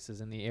races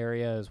in the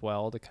area as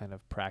well, to kind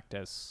of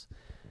practice,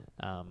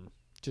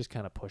 just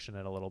kind of pushing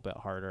it a little bit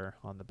harder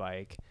on the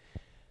bike.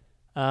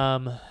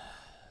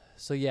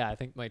 So yeah, I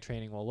think my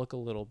training will look a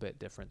little bit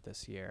different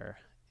this year.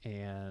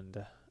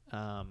 And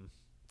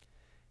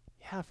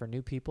for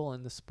new people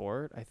in the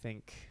sport, I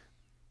think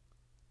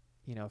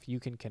if you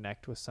can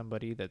connect with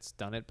somebody that's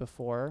done it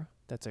before,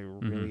 that's a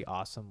really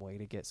awesome way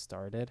to get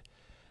started.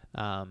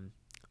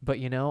 But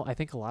I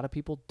think a lot of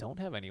people don't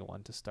have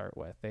anyone to start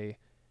with. They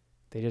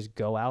just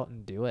go out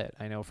and do it.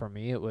 I know for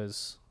me, it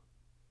was,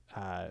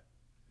 my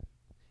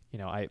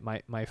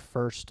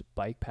first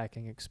bike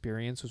packing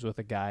experience was with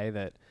a guy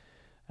that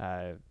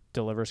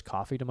delivers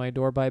coffee to my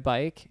door by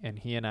bike, and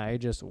he and I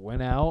just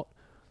went out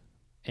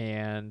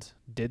and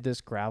did this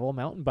gravel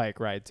mountain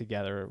bike ride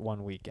together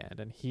one weekend.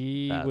 And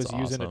he was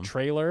using a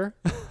trailer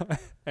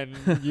and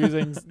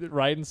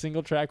riding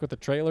single track with a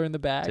trailer in the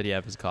back. Did he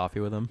have his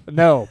coffee with him?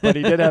 No, but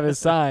he did have his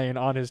sign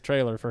on his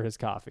trailer for his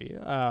coffee.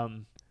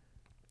 And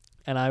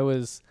I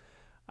was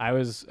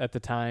at the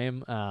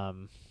time, I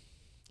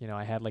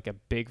had like a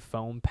big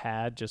foam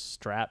pad just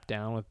strapped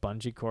down with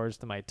bungee cords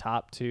to my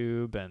top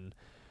tube. And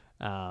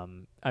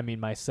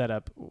my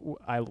setup,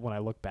 when I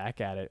look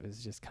back at it,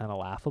 was just kind of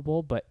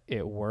laughable, but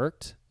it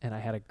worked and I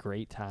had a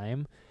great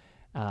time.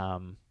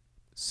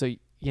 So,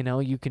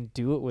 you can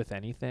do it with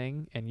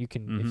anything, and you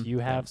can, if you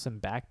have some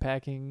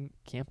backpacking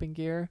camping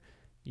gear,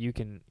 you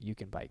can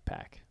bike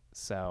pack.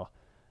 So,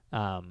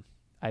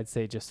 I'd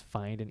say just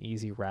find an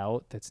easy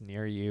route that's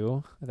near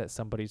you that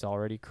somebody's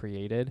already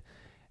created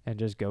and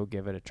just go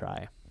give it a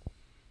try.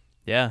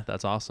 Yeah,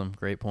 that's awesome.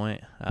 Great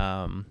point.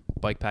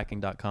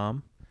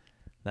 Bikepacking.com.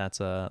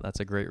 That's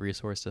a great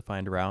resource to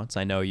find routes.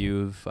 I know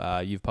you've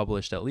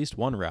published at least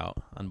one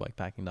route on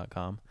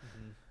bikepacking.com.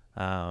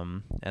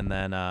 And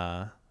then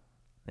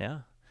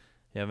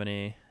you have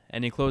any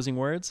closing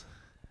words?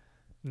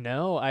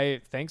 No,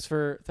 thanks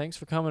for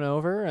coming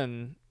over,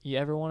 and you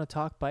ever want to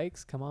talk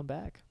bikes, come on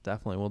back.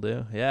 Definitely will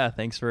do. Yeah,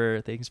 thanks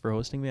for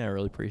hosting me. I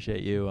really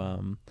appreciate you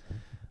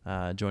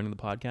joining the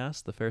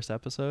podcast, the first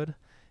episode.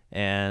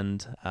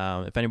 And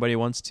if anybody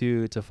wants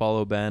to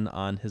follow Ben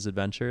on his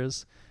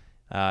adventures,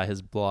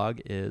 his blog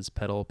is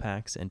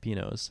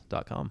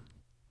pedalpacksandpinos.com.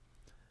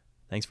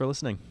 Thanks for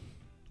listening.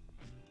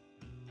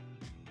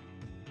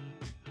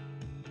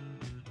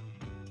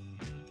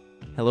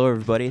 Hello,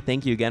 everybody.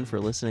 Thank you again for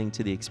listening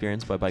to the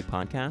Experience by Bike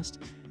podcast.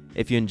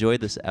 If you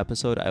enjoyed this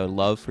episode, I would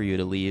love for you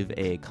to leave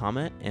a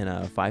comment and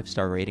a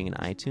 5-star rating in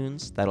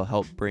iTunes. That'll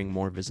help bring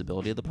more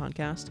visibility to the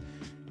podcast.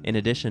 In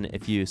addition,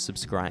 if you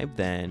subscribe,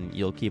 then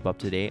you'll keep up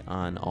to date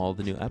on all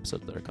the new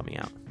episodes that are coming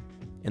out.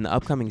 In the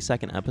upcoming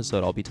second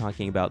episode, I'll be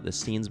talking about the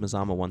Steens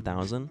Mazama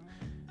 1000.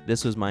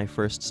 This was my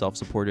first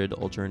self-supported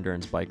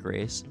ultra-endurance bike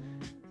race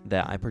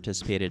that I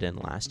participated in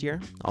last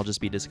year. I'll just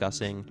be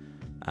discussing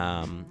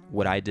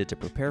what I did to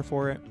prepare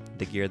for it,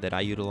 the gear that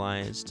I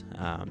utilized,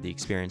 the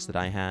experience that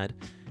I had.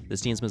 The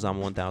Steens Mazama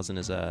 1000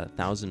 is a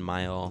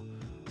 1,000-mile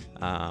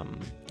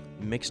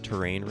mixed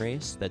terrain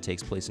race that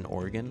takes place in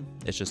Oregon.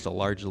 It's just a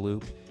large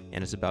loop,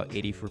 and it's about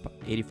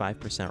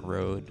 85%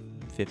 road,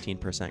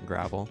 15%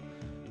 gravel.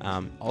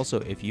 Also,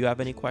 if you have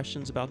any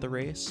questions about the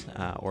race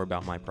or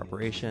about my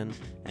preparation,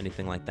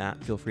 anything like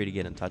that, feel free to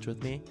get in touch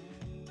with me.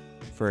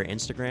 For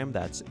Instagram,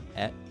 that's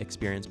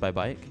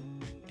 @experienceByBike,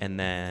 and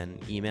then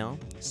email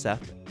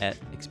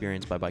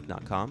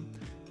seth@experienceByBike.com.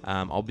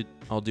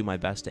 I'll do my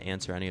best to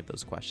answer any of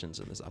those questions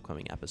in this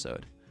upcoming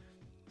episode.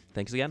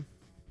 Thanks again.